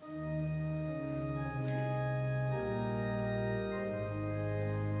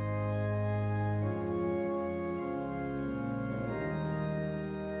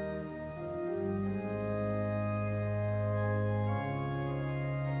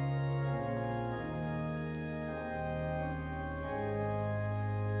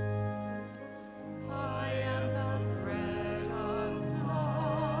 I am the bread of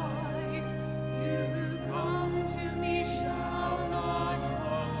life. You who come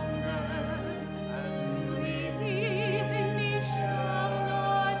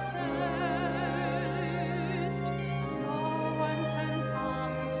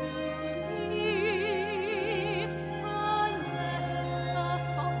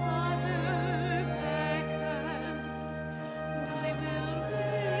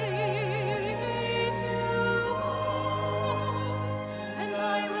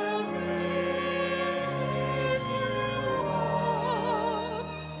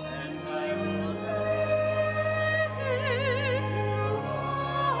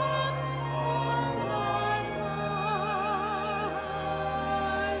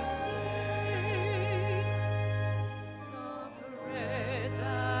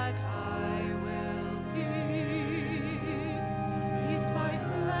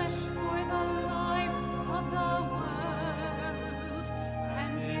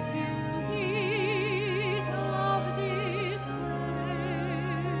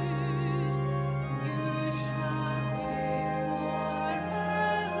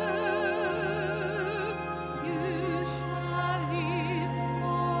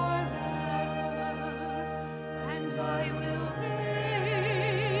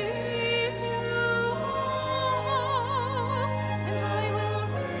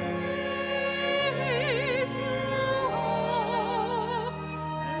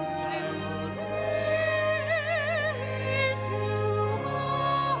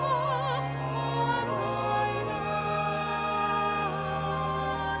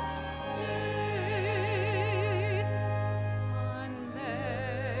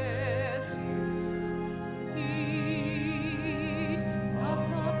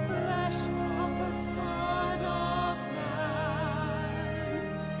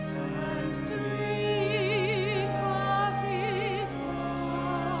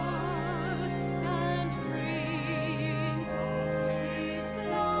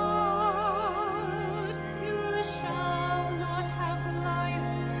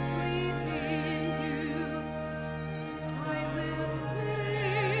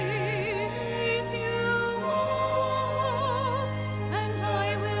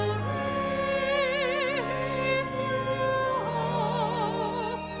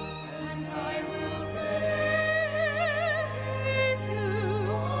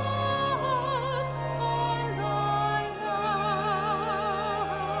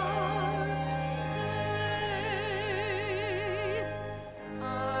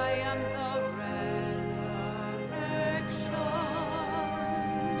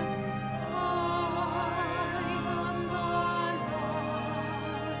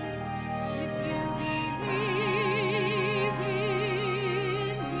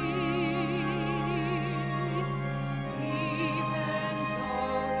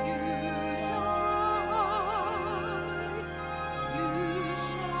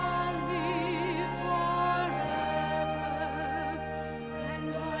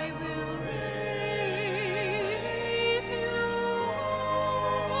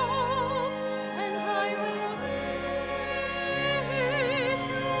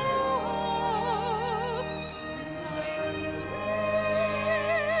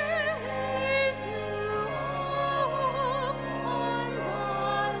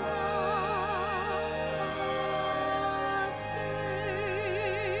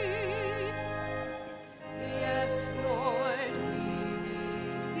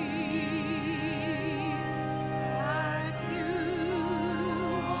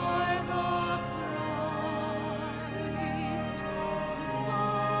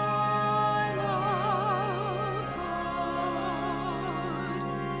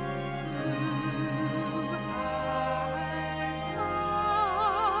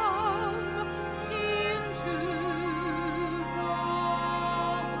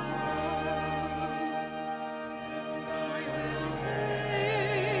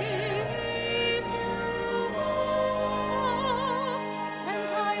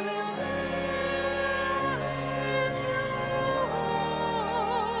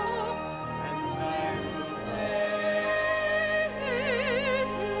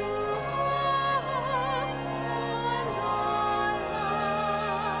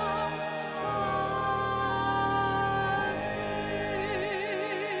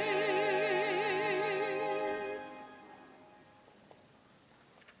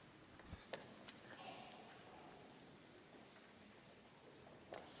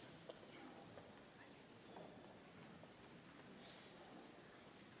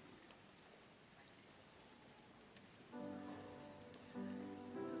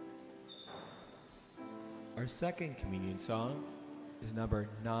Our second communion song is number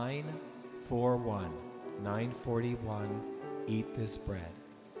 941. 941, Eat This Bread.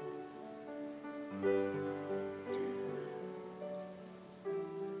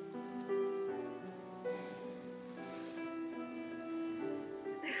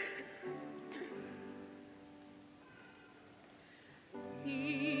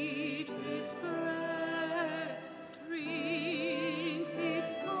 Eat this bread, drink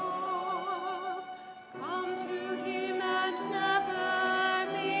this cup, come to him and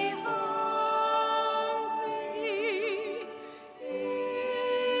never be hungry.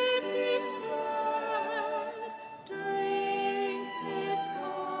 Eat this bread, drink this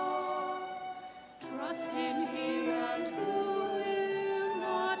cup, trust in him and you will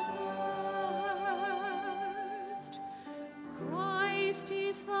not thirst. Christ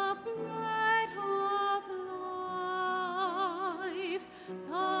is the bread of life,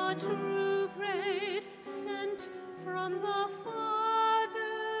 the true bread sent from the Father.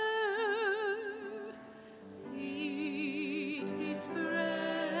 Eat this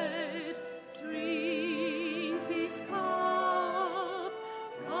bread, drink this cup,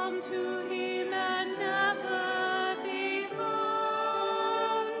 come to him and never be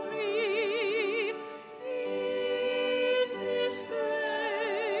hungry. Eat this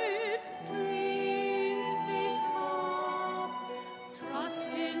bread, drink this cup,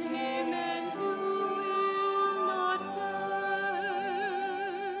 trust in him and you will not thirst.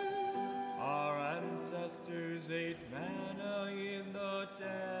 Our ancestors ate manna in the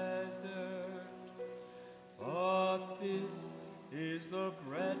desert, but this is the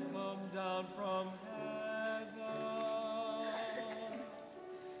bread come down from heaven.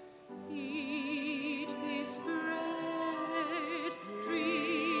 Eat this bread,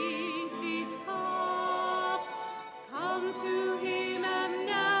 drink this cup, come to him and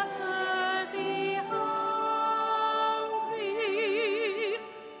never be hungry.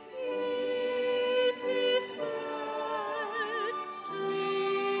 Eat this bread,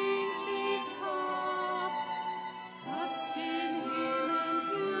 drink this cup, trust in him and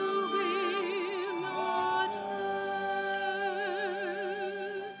you will not thirst.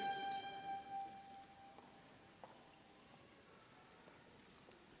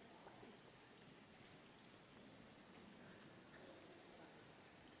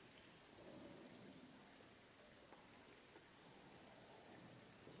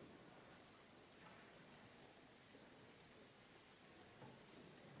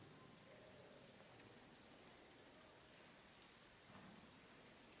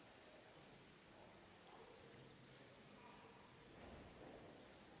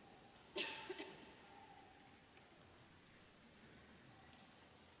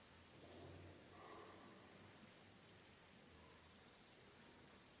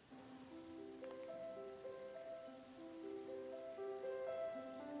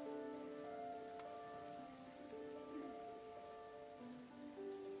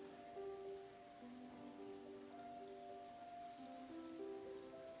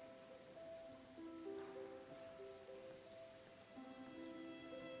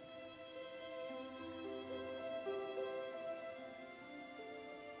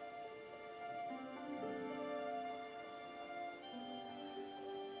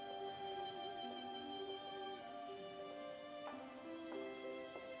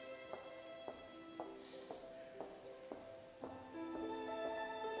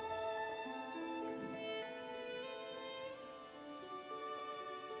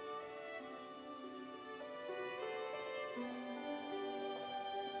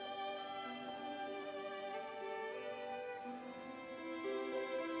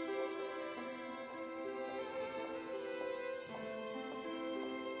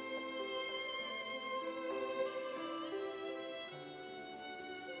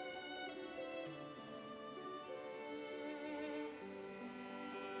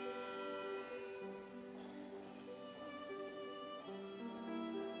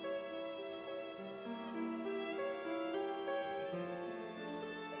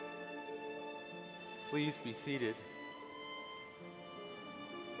 Please be seated.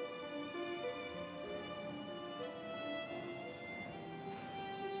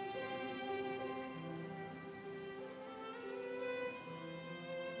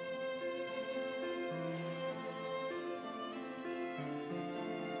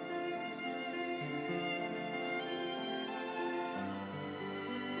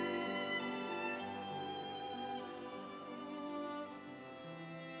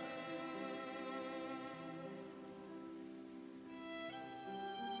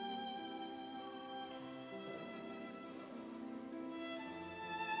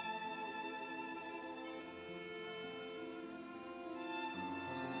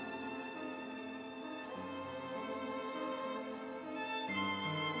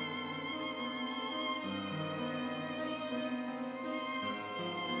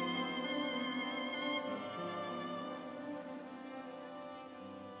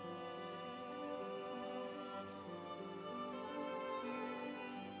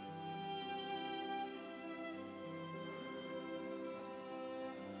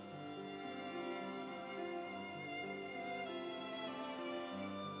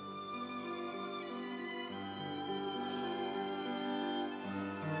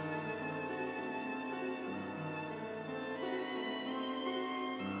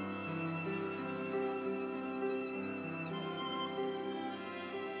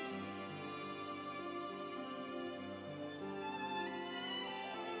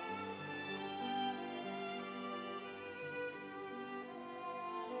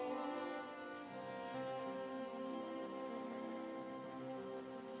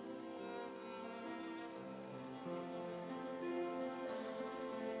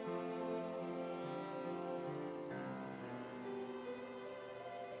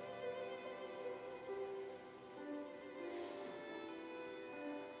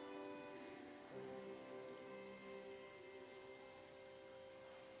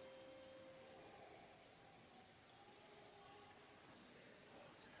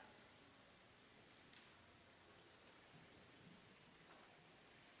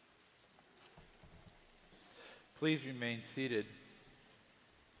 Please remain seated.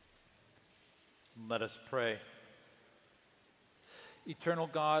 Let us pray. Eternal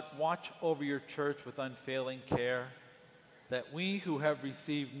God, watch over your church with unfailing care, that we who have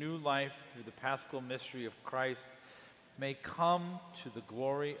received new life through the paschal mystery of Christ may come to the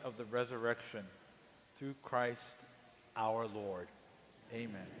glory of the resurrection through Christ our Lord.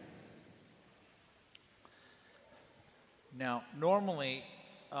 Amen. Now, normally,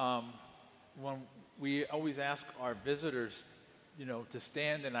 when we always ask our visitors, to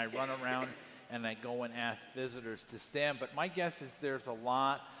stand, and I run around and I go and ask visitors to stand. But my guess is there's a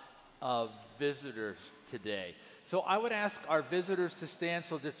lot of visitors today. So I would ask our visitors to stand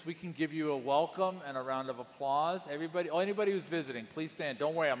so that we can give you a welcome and a round of applause. Anybody who's visiting, please stand.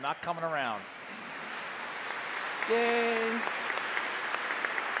 Don't worry, I'm not coming around. Yay!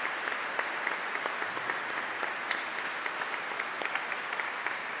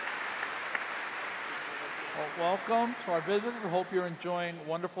 Welcome to our visitors. We hope you're enjoying a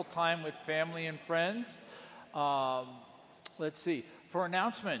wonderful time with family and friends. Let's see. For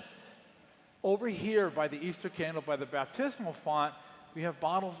announcements, over here by the Easter candle, by the baptismal font, we have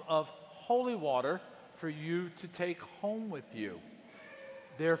bottles of holy water for you to take home with you.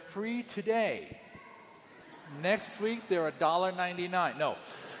 They're free today. Next week, they're $1.99. No.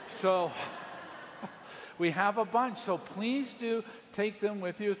 So we have a bunch. So please do take them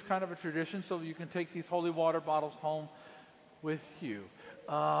with you. It's kind of a tradition, so you can take these holy water bottles home with you.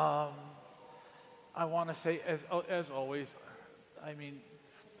 I want to say, as always,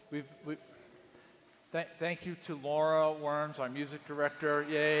 thank you to Laura Worms, our music director,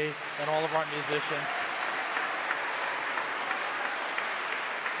 yay, and all of our musicians.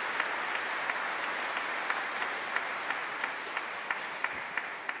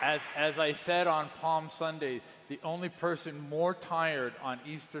 As I said on Palm Sunday, the only person more tired on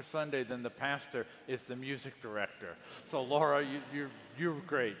Easter Sunday than the pastor is the music director. So Laura, you're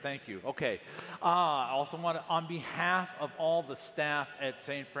great. Thank you. Okay. I also want to, on behalf of all the staff at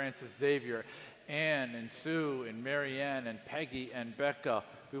St. Francis Xavier, Anne and Sue and Marianne and Peggy and Becca,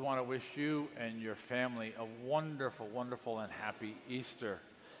 we want to wish you and your family a wonderful, wonderful and happy Easter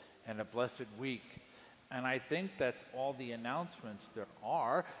and a blessed week. And I think that's all the announcements there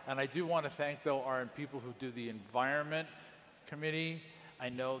are. And I do want to thank, though, our people who do the Environment Committee. I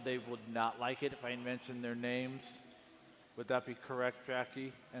know they would not like it if I mentioned their names. Would that be correct,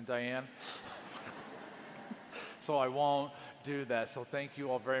 Jackie and Diane? So I won't do that. So thank you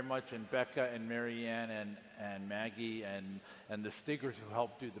all very much, and Becca and Marianne and Maggie and the Stiggers who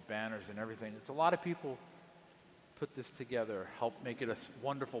helped do the banners and everything. It's a lot of people put this together, help make it a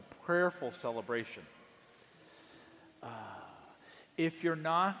wonderful, prayerful celebration. If you're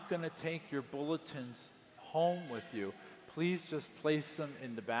not going to take your bulletins home with you, please just place them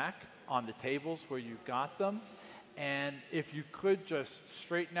in the back on the tables where you got them. And if you could just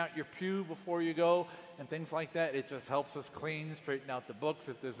straighten out your pew before you go and things like that, it just helps us clean, straighten out the books.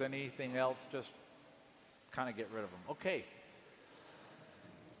 If there's anything else, just kind of get rid of them. Okay.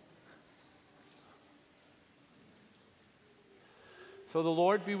 So the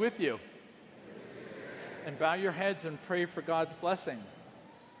Lord be with you. And bow your heads and pray for God's blessing.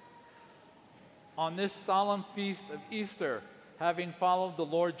 On this solemn feast of Easter, having followed the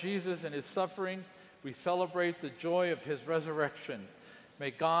Lord Jesus in his suffering, we celebrate the joy of his resurrection.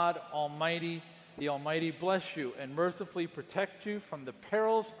 May God Almighty, the Almighty, bless you and mercifully protect you from the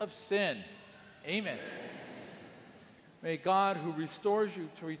perils of sin. Amen. May God, who restores you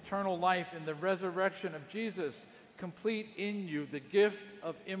to eternal life in the resurrection of Jesus, complete in you the gift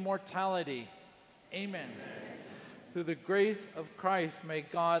of immortality. Amen. Through the grace of Christ, may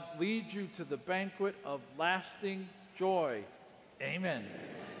God lead you to the banquet of lasting joy. Amen.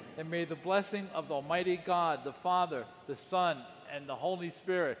 And may the blessing of the Almighty God, the Father, the Son, and the Holy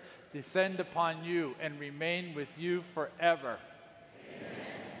Spirit descend upon you and remain with you forever. Amen.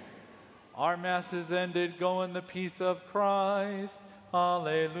 Our Mass is ended. Go in the peace of Christ.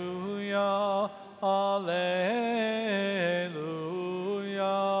 Alleluia. Alleluia.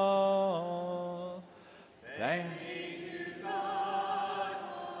 Thanks be to God.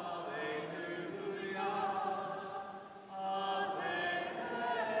 Alleluia.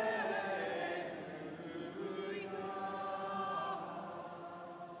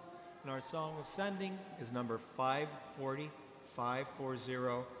 And our song of sending is number 540,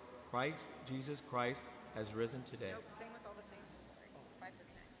 540, Christ, Jesus Christ has risen today. Nope, sing with all the saints in glory.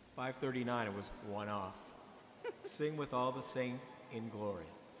 539. 539, it was one off. Sing with all the saints in glory.